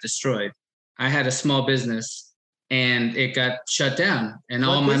livelihood got destroyed. I had a small business and it got shut down, and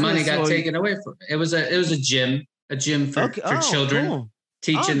all my money got taken away from it. It was a gym for children, cool.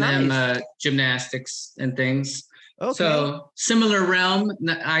 Teaching them gymnastics and things. Okay. So similar realm,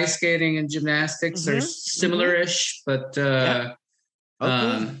 ice skating and gymnastics are similar-ish, but so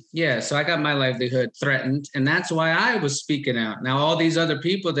I got my livelihood threatened, and that's why I was speaking out. Now, all these other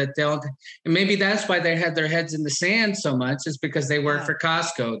people that don't, and maybe that's why they had their heads in the sand so much, is because they work for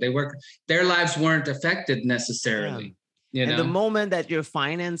Costco. Their lives weren't affected necessarily. And the moment that your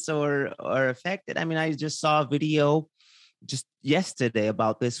finance are affected, I mean, I just saw a video just yesterday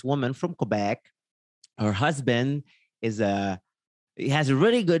about this woman from Quebec. Her husband he has a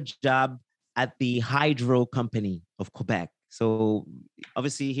really good job at the hydro company of Quebec. So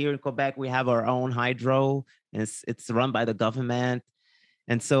obviously here in Quebec, we have our own hydro, and it's run by the government.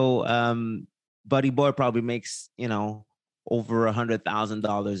 And so Buddy Boy probably makes, over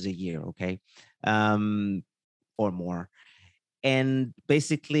 $100,000 a year. Okay. Or more. And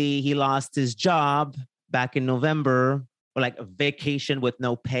basically he lost his job back in November, or like a vacation with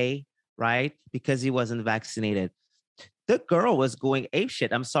no pay, right? Because he wasn't vaccinated. The girl was going apeshit.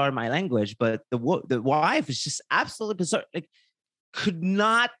 I'm sorry, my language, but the wife is just absolutely bizarre. Like, could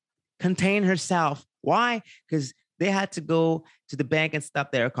not contain herself. Why? Because they had to go to the bank and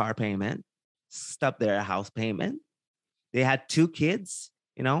stop their car payment, stop their house payment. They had 2 kids,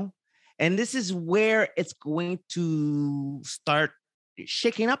 and this is where it's going to start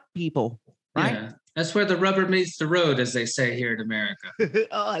shaking up people, right? Yeah. That's where the rubber meets the road, as they say here in America.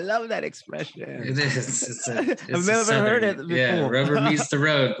 Oh, I love that expression. It is. I've never heard it before. Yeah, rubber meets the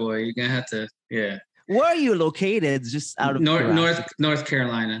road, boy. You're gonna have to. Yeah. Where are you located? Just out of North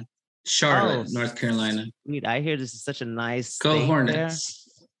Carolina, Charlotte, North Carolina. I hear this is such a nice. Go Hornets.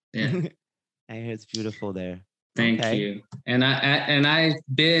 There. Yeah. I hear it's beautiful there. Thank you. And I've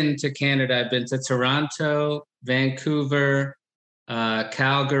been to Canada. I've been to Toronto, Vancouver,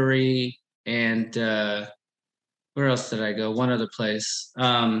 Calgary. And where else did I go? One other place.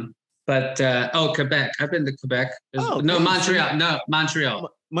 Quebec. I've been to Quebec. Montreal. No, Montreal.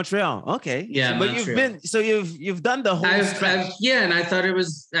 Montreal. Okay. Yeah, but Montreal. you've done the whole stretch. And I thought it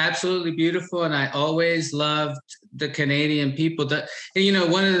was absolutely beautiful. And I always loved the Canadian people.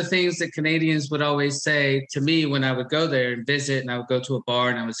 One of the things that Canadians would always say to me when I would go there and visit, and I would go to a bar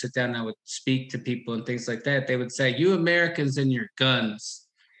and I would sit down and I would speak to people and things like that, they would say, "You Americans and your guns.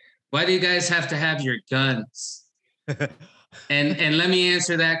 Why do you guys have to have your guns?" and let me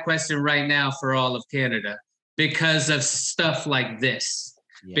answer that question right now for all of Canada. Because of stuff like this.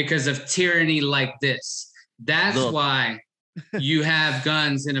 Yeah. Because of tyranny like this. That's why you have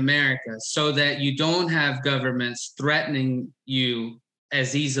guns in America, so that you don't have governments threatening you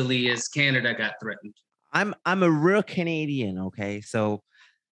as easily as Canada got threatened. I'm a real Canadian, okay? So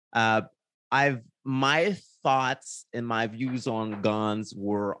my thoughts and my views on guns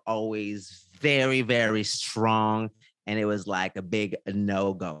were always very, very strong, and it was like a big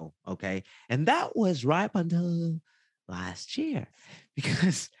no-go, okay? And that was right up until last year,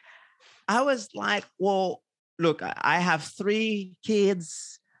 because I was like, well, look, I have 3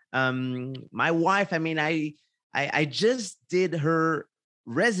 kids. My wife, I mean, I just did her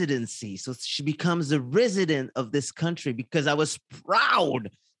residency, so she becomes a resident of this country because I was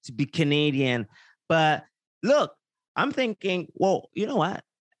proud to be Canadian. But look, I'm thinking, well, you know what?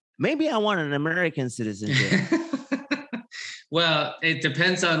 Maybe I want an American citizenship. Well, it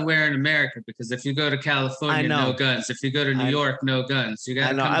depends on where in America, because if you go to California, no guns. If you go to New York, no guns. You got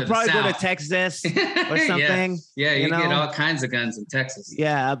to come to the probably South. go to Texas or something. Yeah, you get all kinds of guns in Texas.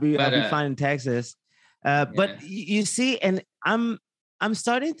 Yeah, I'll be fine in Texas. But you see, and I'm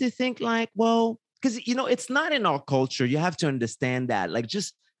starting to think like, well, because it's not in our culture. You have to understand that. Like,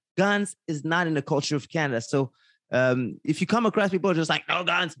 just guns is not in the culture of Canada. So if you come across people just like no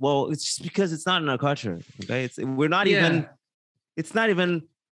guns, well, it's just because it's not in our culture. Okay, we're not even. It's not even.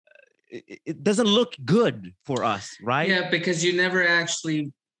 It doesn't look good for us, right? Yeah, because you never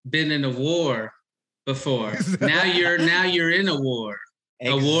actually been in a war before. now you're in a war.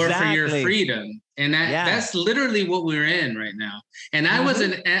 Exactly. A war for your freedom. And that's literally what we're in right now. And I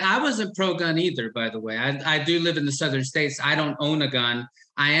wasn't pro-gun either, by the way. I do live in the southern states. I don't own a gun.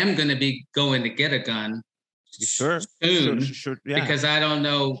 I am going to be going to get a gun soon because I don't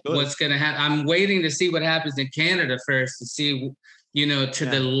know what's going to happen. I'm waiting to see what happens in Canada first to see,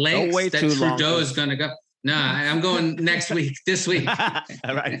 the lengths that Trudeau is going to go. No, I'm going this week.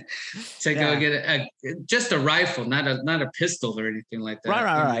 All right. To go get just a rifle, not a pistol or anything like that.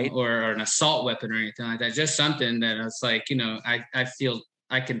 Right. Or an assault weapon or anything like that. Just something that it's like, I feel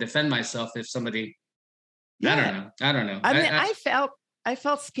I can defend myself if somebody. I don't know. I mean, I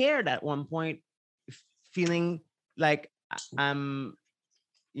felt scared at one point, feeling like I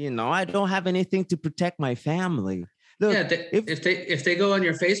don't have anything to protect my family. Look, if they go on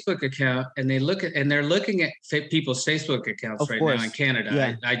your Facebook account and they're looking at people's Facebook accounts now in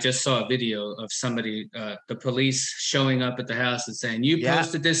Canada. I just saw a video of somebody, the police showing up at the house and saying, "You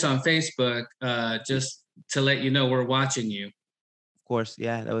posted this on Facebook, just to let you know we're watching you." Of course,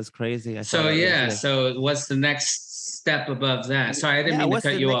 that was crazy. So what's the next step above that? Sorry, I didn't mean to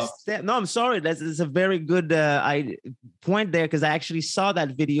cut you off. No, I'm sorry. That's a very good point there, because I actually saw that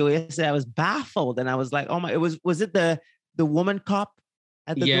video yesterday. I was baffled, and I was like, "Oh my!" Was it the woman cop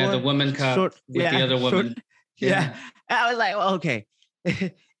at the door? The woman cop with the other woman. Yeah, I was like, well, okay,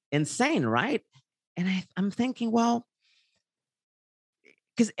 insane, right? And I'm thinking, well,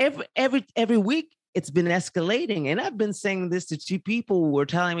 because every week it's been escalating, and I've been saying this to two people who were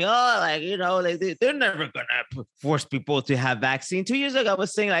telling me, they're never gonna force people to have vaccine. 2 years ago, I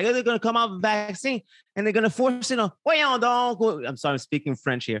was saying like, they're gonna come out with vaccine and they're gonna force I'm sorry, I'm speaking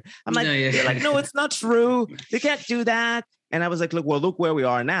French here. I'm like, they're like, no, it's not true. They can't do that. And I was like, look where we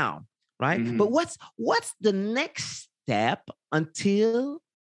are now, right? Mm-hmm. But what's the next step until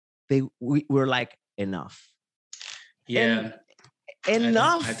we're like enough? Yeah.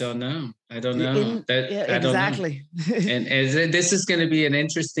 Enough. I don't know. I don't know. Exactly. And this is going to be an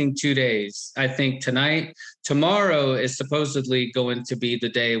interesting 2 days. I think tomorrow is supposedly going to be the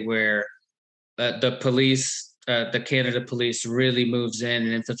day where the police, the Canada police, really moves in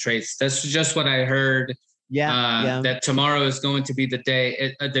and infiltrates. That's just what I heard. That tomorrow is going to be the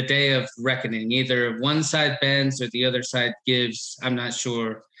day of reckoning. Either one side bends or the other side gives. I'm not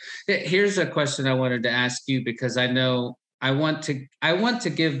sure. Here's a question I wanted to ask you, because I know I want to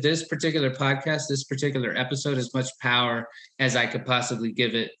give this particular podcast, this particular episode, as much power as I could possibly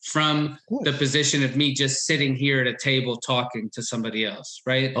give it, from the position of me just sitting here at a table talking to somebody else,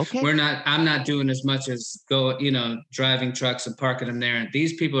 right? Okay. I'm not doing as much as driving trucks and parking them there. And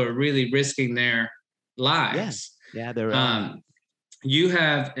these people are really risking their lives. Yeah, they're you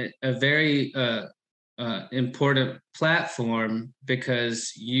have a very important platform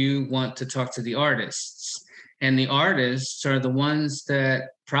because you want to talk to the artists. And the artists are the ones that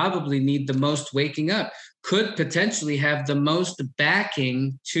probably need the most waking up, could potentially have the most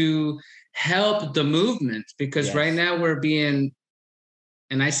backing to help the movement, because right now we're being,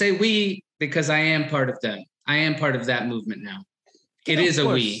 and I say we because I am part of them. I am part of that movement now. It is a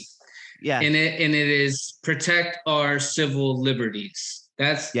we. Yeah. And it is protect our civil liberties.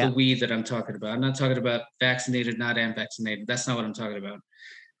 That's the we that I'm talking about. I'm not talking about vaccinated, not unvaccinated. That's not what I'm talking about.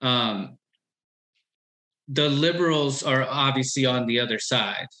 The liberals are obviously on the other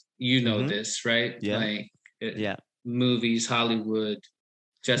side. This, right? Yeah. Movies, Hollywood,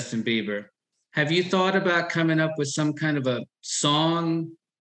 Justin Bieber. Have you thought about coming up with some kind of a song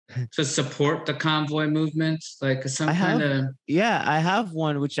to support the convoy movement? Like I have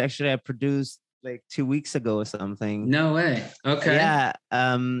one, which actually I produced like 2 weeks ago or something. No way. Okay. Yeah.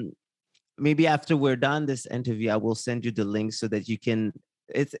 Maybe after we're done this interview, I will send you the link so that you can.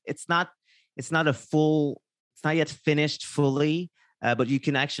 It's not yet finished fully, but you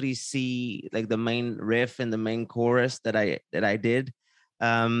can actually see like the main riff and the main chorus that I did.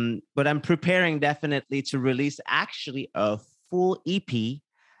 But I'm preparing definitely to release actually a full EP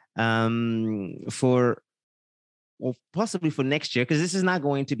for well, possibly for next year, because this is not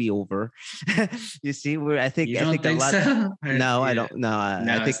going to be over. You see, I think don't a think lot. so? No, I Yeah. don't. No,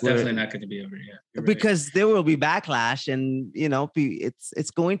 No, I think it's definitely not going to be over yet. You're right. because there will be backlash, and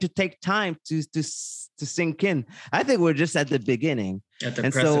it's going to take time to sink in. I think we're just at the beginning, At the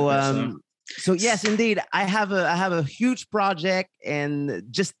and precipice, huh? so yes, indeed, I have a huge project and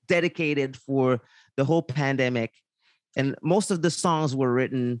just dedicated for the whole pandemic, and most of the songs were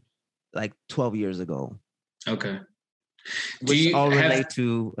written like 12 years ago, Okay. which all relate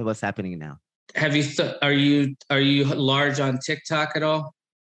to what's happening now. Have you are you large on TikTok at all?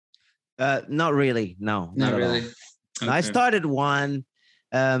 Not really. No, Not at really. all. I started one.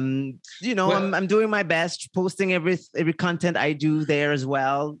 I'm doing my best, posting every content I do there as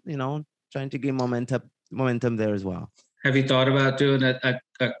well. Trying to gain momentum there as well. Have you thought about doing a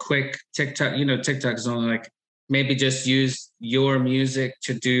quick TikTok? TikTok is only like maybe just use your music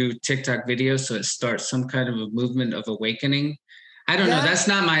to do TikTok videos, so it starts some kind of a movement of awakening. I don't know. That's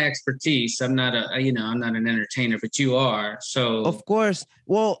not my expertise. I'm not I'm not an entertainer, but you are. So of course.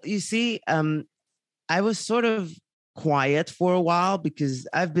 Well, you see, I was sort of quiet for a while because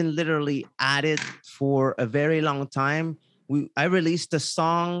I've been literally at it for a very long time. I released a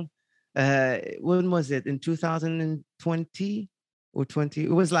song. When was it? In 2020 or 20?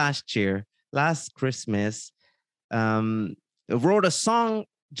 It was last year, last Christmas. I wrote a song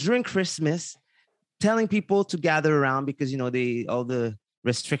during Christmas, telling people to gather around because all the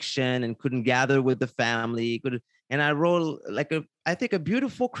restriction and couldn't gather with the family. And I wrote I think a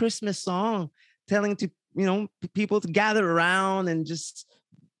beautiful Christmas song, telling to people to gather around and just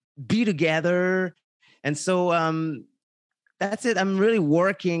be together. And so that's it. I'm really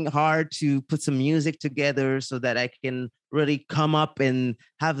working hard to put some music together so that I can really come up and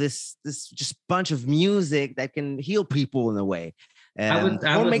have this just bunch of music that can heal people in a way,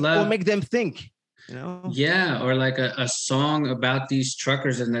 or make them think. Yeah, or like a song about these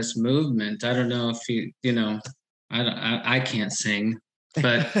truckers in this movement. I don't know if I can't sing,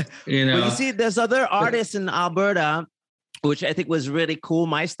 but Well, you see, there's other artists in Alberta, which I think was really cool.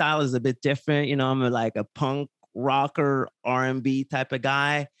 My style is a bit different. I'm like a punk rocker R&B type of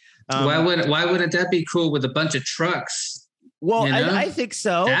guy. Why wouldn't that be cool with a bunch of trucks? Well, I think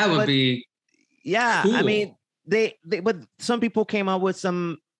so. That would be cool. I mean, but some people came up with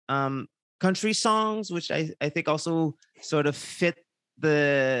some country songs, which I think also sort of fit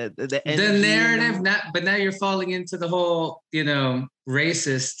the narrative. But now you're falling into the whole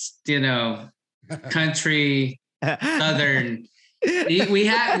racist country southern. we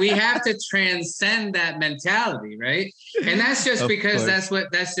have to transcend that mentality, right? And that's just because that's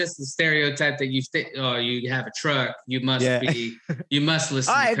just the stereotype that you think. Oh, you have a truck, you must listen to country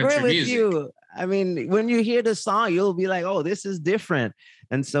music. I agree with you. I mean, when you hear the song, you'll be like, "Oh, this is different."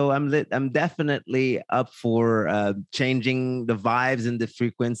 And so I'm definitely up for changing the vibes and the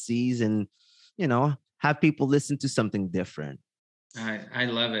frequencies, and have people listen to something different. I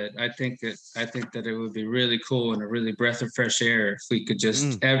love it. I think that it would be really cool and a really breath of fresh air if we could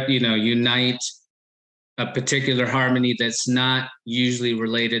just unite a particular harmony that's not usually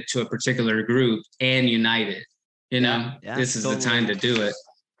related to a particular group and unite it. This is totally the time to do it.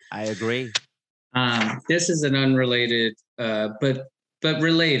 I agree. This is an unrelated but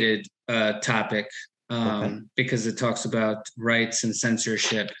related topic because it talks about rights and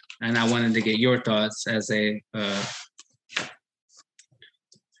censorship, and I wanted to get your thoughts as a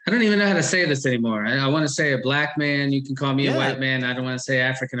I don't even know how to say this anymore. I want to say a black man. You can call me a white man. I don't want to say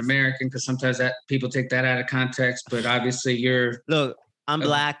African American because sometimes people take that out of context. But obviously, I'm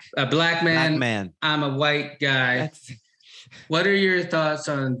black. A black man. Black man. I'm a white guy. What are your thoughts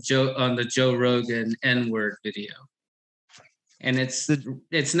on the Joe Rogan N-word video? And it's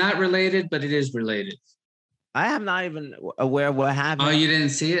not related, but it is related. I am not even aware of what happened. Oh, you didn't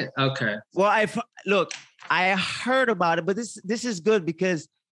see it? Okay. Well, I heard about it, but this is good because.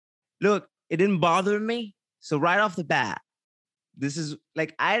 Look, it didn't bother me. So right off the bat, this is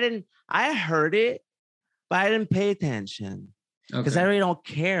like I heard it, but I didn't pay attention because I really don't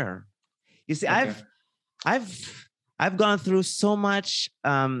care. You see, I've gone through so much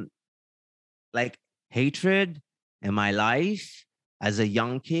like hatred in my life as a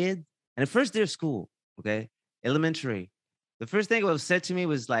young kid. And the first day of school, elementary, the first thing that was said to me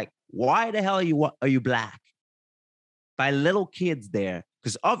was like, "Why the hell are you black?" By little kids there.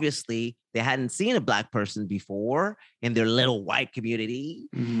 Because obviously they hadn't seen a black person before in their little white community.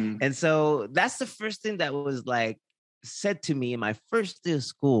 Mm-hmm. And so that's the first thing that was like said to me in my first day of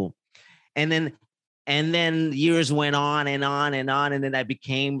school. And then years went on and on and on. And then I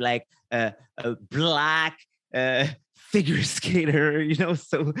became like a black figure skater,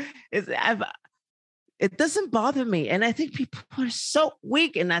 So it doesn't bother me. And I think people are so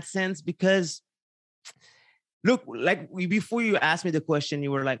weak in that sense because look, before you asked me the question,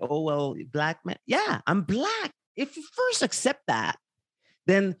 you were like, oh, well, black man. Yeah, I'm black. If you first accept that,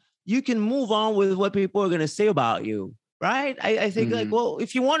 then you can move on with what people are going to say about you. Right. I think like, well,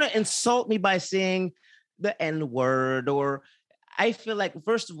 if you want to insult me by saying the N word, or I feel like,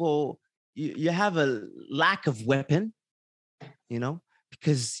 first of all, you have a lack of weapon,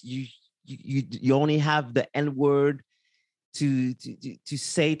 because you only have the N word to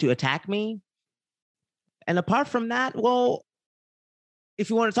say, to attack me. And apart from that, well,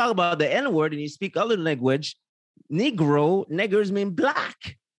 if you want to talk about the N word and you speak other language, niggers mean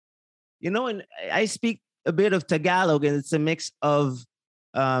black, and I speak a bit of Tagalog, and it's a mix of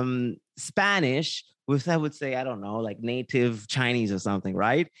Spanish with, I would say, I don't know, like native Chinese or something,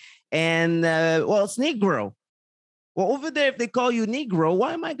 right? And well, it's Negro. Well, over there, if they call you Negro,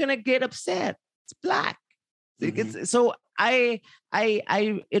 why am I gonna get upset? It's black. So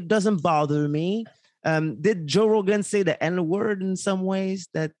it doesn't bother me. Did Joe Rogan say the N word in some ways?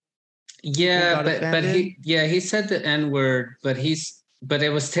 That he said the N word, but it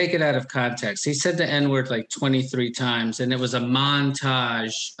was taken out of context. He said the N word like 23 times, and it was a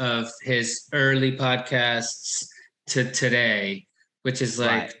montage of his early podcasts to today, which is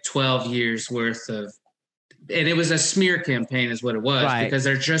like 12 years worth of, and it was a smear campaign is what it was, because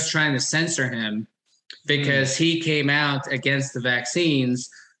they're just trying to censor him because he came out against the vaccines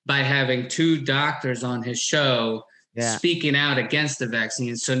by having 2 doctors on his show speaking out against the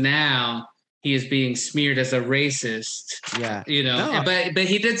vaccines. So now he is being smeared as a racist, but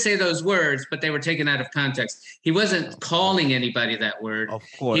he did say those words, but they were taken out of context. He wasn't calling anybody that word. Of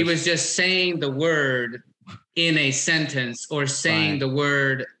course. He was just saying the word in a sentence, or saying the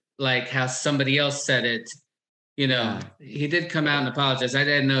word like how somebody else said it. He did come out and apologize. I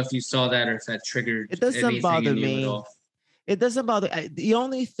didn't know if you saw that or if that triggered it doesn't anything bother in you me. at all. It doesn't bother. The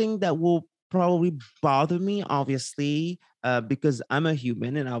only thing that will probably bother me, obviously, because I'm a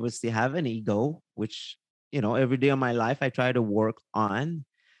human and obviously have an ego, which, every day of my life I try to work on.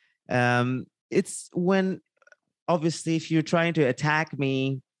 It's when, obviously, if you're trying to attack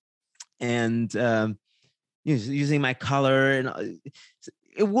me and using my color, and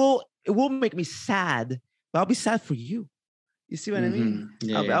it will make me sad, but I'll be sad for you. You see what I mean?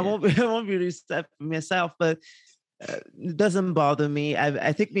 I won't be really sad for myself, but it doesn't bother me.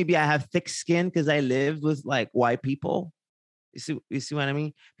 I think maybe I have thick skin because I live with like white people. You see what I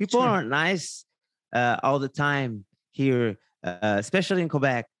mean? People aren't nice all the time here, especially in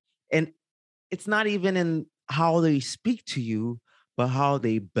Quebec. And it's not even in how they speak to you, but how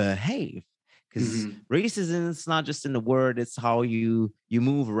they behave. Because racism is not just in the word; it's how you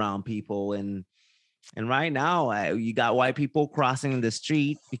move around people. And right now, you got white people crossing the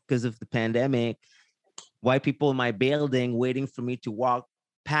street because of the pandemic. White people in my building waiting for me to walk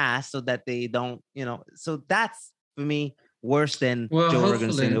past so that they don't, so that's for me worse than Joe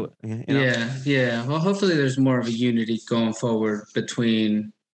Rogan saying. Yeah. Well, hopefully there's more of a unity going forward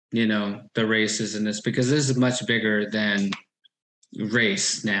between, the races in this, because this is much bigger than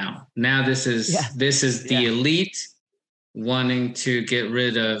race now. Now this is the elite wanting to get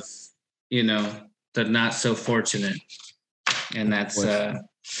rid of, the not so fortunate. And that's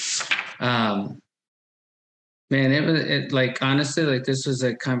man, it like, honestly, like this was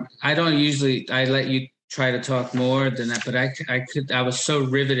I let you try to talk more than that, but I was so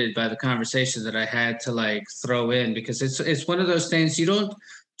riveted by the conversation that I had to like throw in, because it's one of those things you don't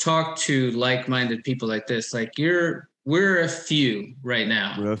talk to like-minded people like this. Like we're a few right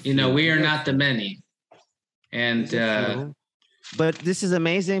now, we are not the many. And, but this is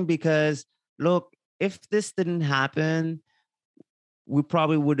amazing because look, if this didn't happen, we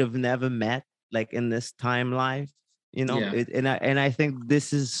probably would have never met. Like in this time life, and I think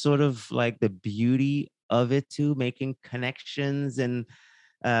this is sort of like the beauty of it too, making connections. And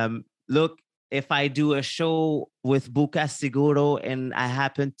look, if I do a show with Bukas Siguro and I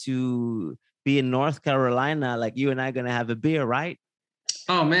happen to be in North Carolina, like you and I are gonna have a beer, right?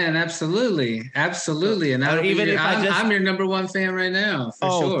 Oh man, absolutely. And I'm your number one fan right now. For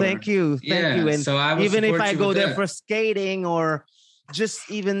sure. Thank you. And so even if I go there for skating or just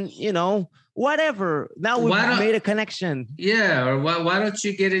even, whatever. Now we've made a connection. Yeah. Or why don't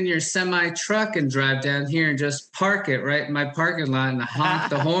you get in your semi truck and drive down here and just park it right in my parking lot and honk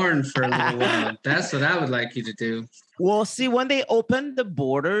the horn for a little while? That's what I would like you to do. Well, see, when they opened the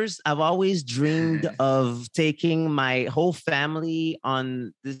borders, I've always dreamed of taking my whole family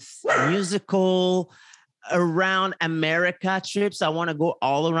on this musical around America trips. I want to go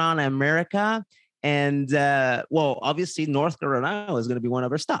all around America. And, obviously North Carolina is going to be one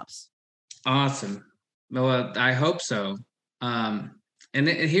of our stops. Awesome. Well, I hope so. And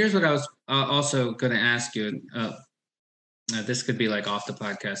here's what I was also going to ask you. This could be like off the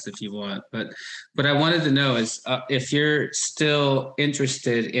podcast if you want, but what I wanted to know is if you're still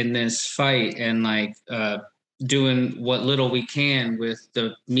interested in this fight and like doing what little we can with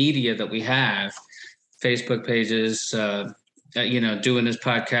the media that we have, Facebook pages, doing this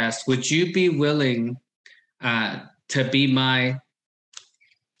podcast. Would you be willing to be my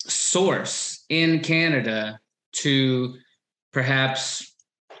source in Canada to perhaps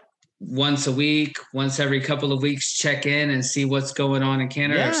once a week, once every couple of weeks, check in and see what's going on in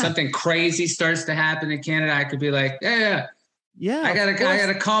Canada? Yeah. If something crazy starts to happen in Canada, I could be like, yeah, I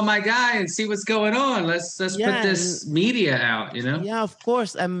gotta call my guy and see what's going on. Let's put this media out, you know? Yeah, of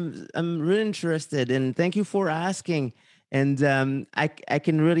course. I'm really interested, and thank you for asking. And I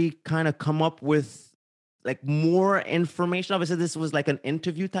can really kind of come up with like more information. Obviously, this was like an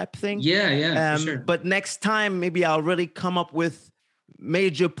interview type thing. Yeah, for sure. But next time, maybe I'll really come up with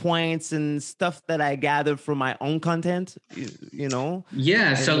major points and stuff that I gathered from my own content, you know?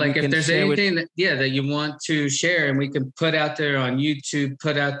 Yeah. So like if there's anything that you want to share and we can put out there on YouTube,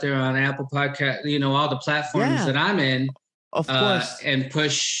 put out there on Apple Podcast, all the platforms that I'm in, of course, and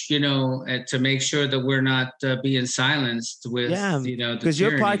push, to make sure that we're not being silenced with, because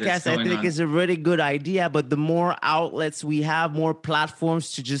your podcast, I think, is a really good idea. But the more outlets we have, more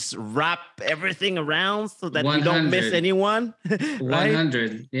platforms to just wrap everything around so that we don't miss anyone. Right?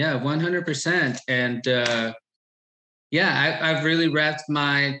 100. Yeah, 100%. And I've really wrapped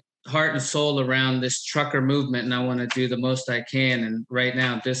my heart and soul around this trucker movement, and I want to do the most I can. And right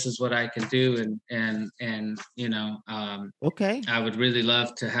now, this is what I can do. And okay. I would really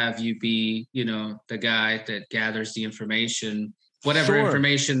love to have you be, the guy that gathers the information, whatever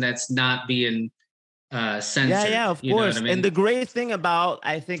information that's not being censored. Yeah, of course. I mean? And the great thing about,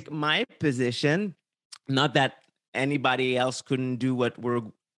 I think, my position, not that anybody else couldn't do what we're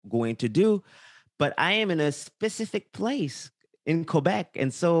going to do, but I am in a specific place in Quebec.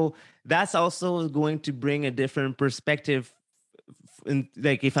 And so that's also going to bring a different perspective,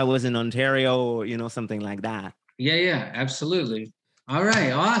 like if I was in Ontario, or, something like that. Yeah, absolutely. All right,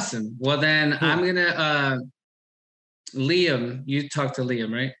 awesome. Well, then I'm going to, Liam, you talked to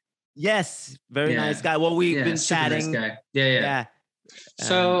Liam, right? Yes, very nice guy. Well, we've been chatting. Nice guy. Yeah.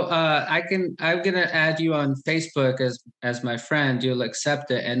 So I'm gonna add you on Facebook as my friend. You'll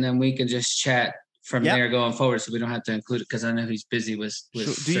accept it, and then we can just chat from there going forward, so we don't have to include it because I know he's busy with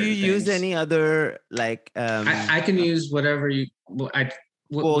Do you use any other like? I can use whatever you.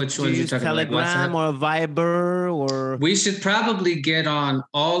 Which one you talking Telegram about? Telegram or Viber or? We should probably get on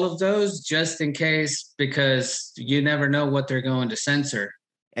all of those just in case, because you never know what they're going to censor.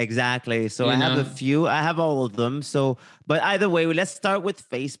 Exactly. So I have a few. I have all of them. So, but either way, let's start with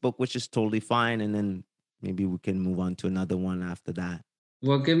Facebook, which is totally fine, and then maybe we can move on to another one after that.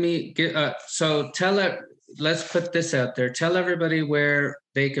 Well, let's put this out there. Tell everybody where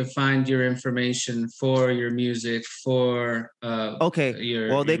they can find your information for your music, for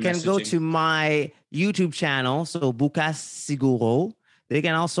they can go to my YouTube channel, so Bukas Siguro. They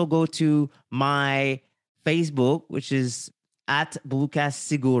can also go to my Facebook, which is at Bukas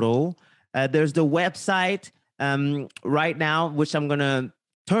Siguro. There's the website right now, which I'm gonna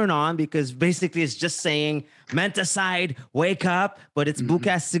turn on because basically it's just saying Menticide, wake up, but it's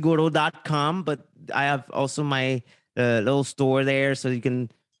bukassiguro.com. But I have also my little store there, so you can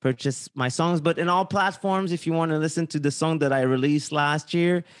purchase my songs. But in all platforms, if you want to listen to the song that I released last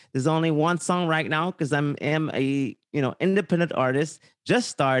year, there's only one song right now because I am a independent artist just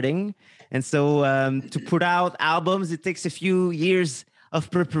starting, and so to put out albums, it takes a few years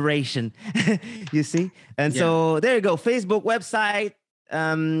of preparation. You see, and so there you go. Facebook, website.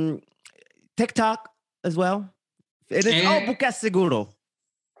 TikTok as well. It is all Bukas Siguro.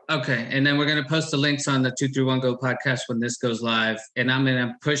 Okay, and then we're going to post the links on the 231 Go podcast when this goes live, and I'm going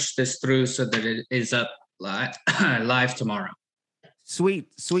to push this through so that it is up live tomorrow. Sweet.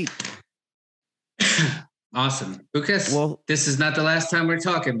 Awesome. Bukas, this is not the last time we're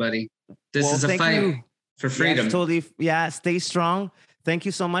talking, buddy. This is a fight for freedom. Yes, totally. Yeah, stay strong. Thank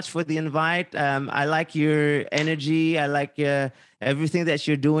you so much for the invite. I like your energy. I like everything that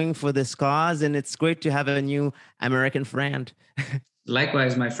you're doing for this cause. And it's great to have a new American friend.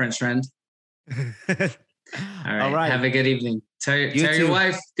 Likewise, my French friend. All right. Have a good evening. Tell your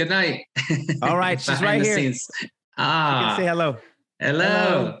wife good night. All right. She's right here. Scenes. You can say hello.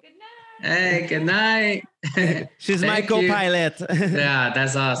 Hello. Good night. Hey, good night. She's my co-pilot. Yeah,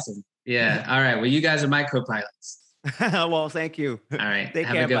 that's awesome. Yeah. All right. Well, you guys are my co-pilots. Well, thank you. All right. Take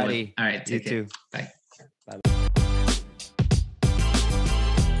care, buddy. All right. Take care. Too. Bye. Bye.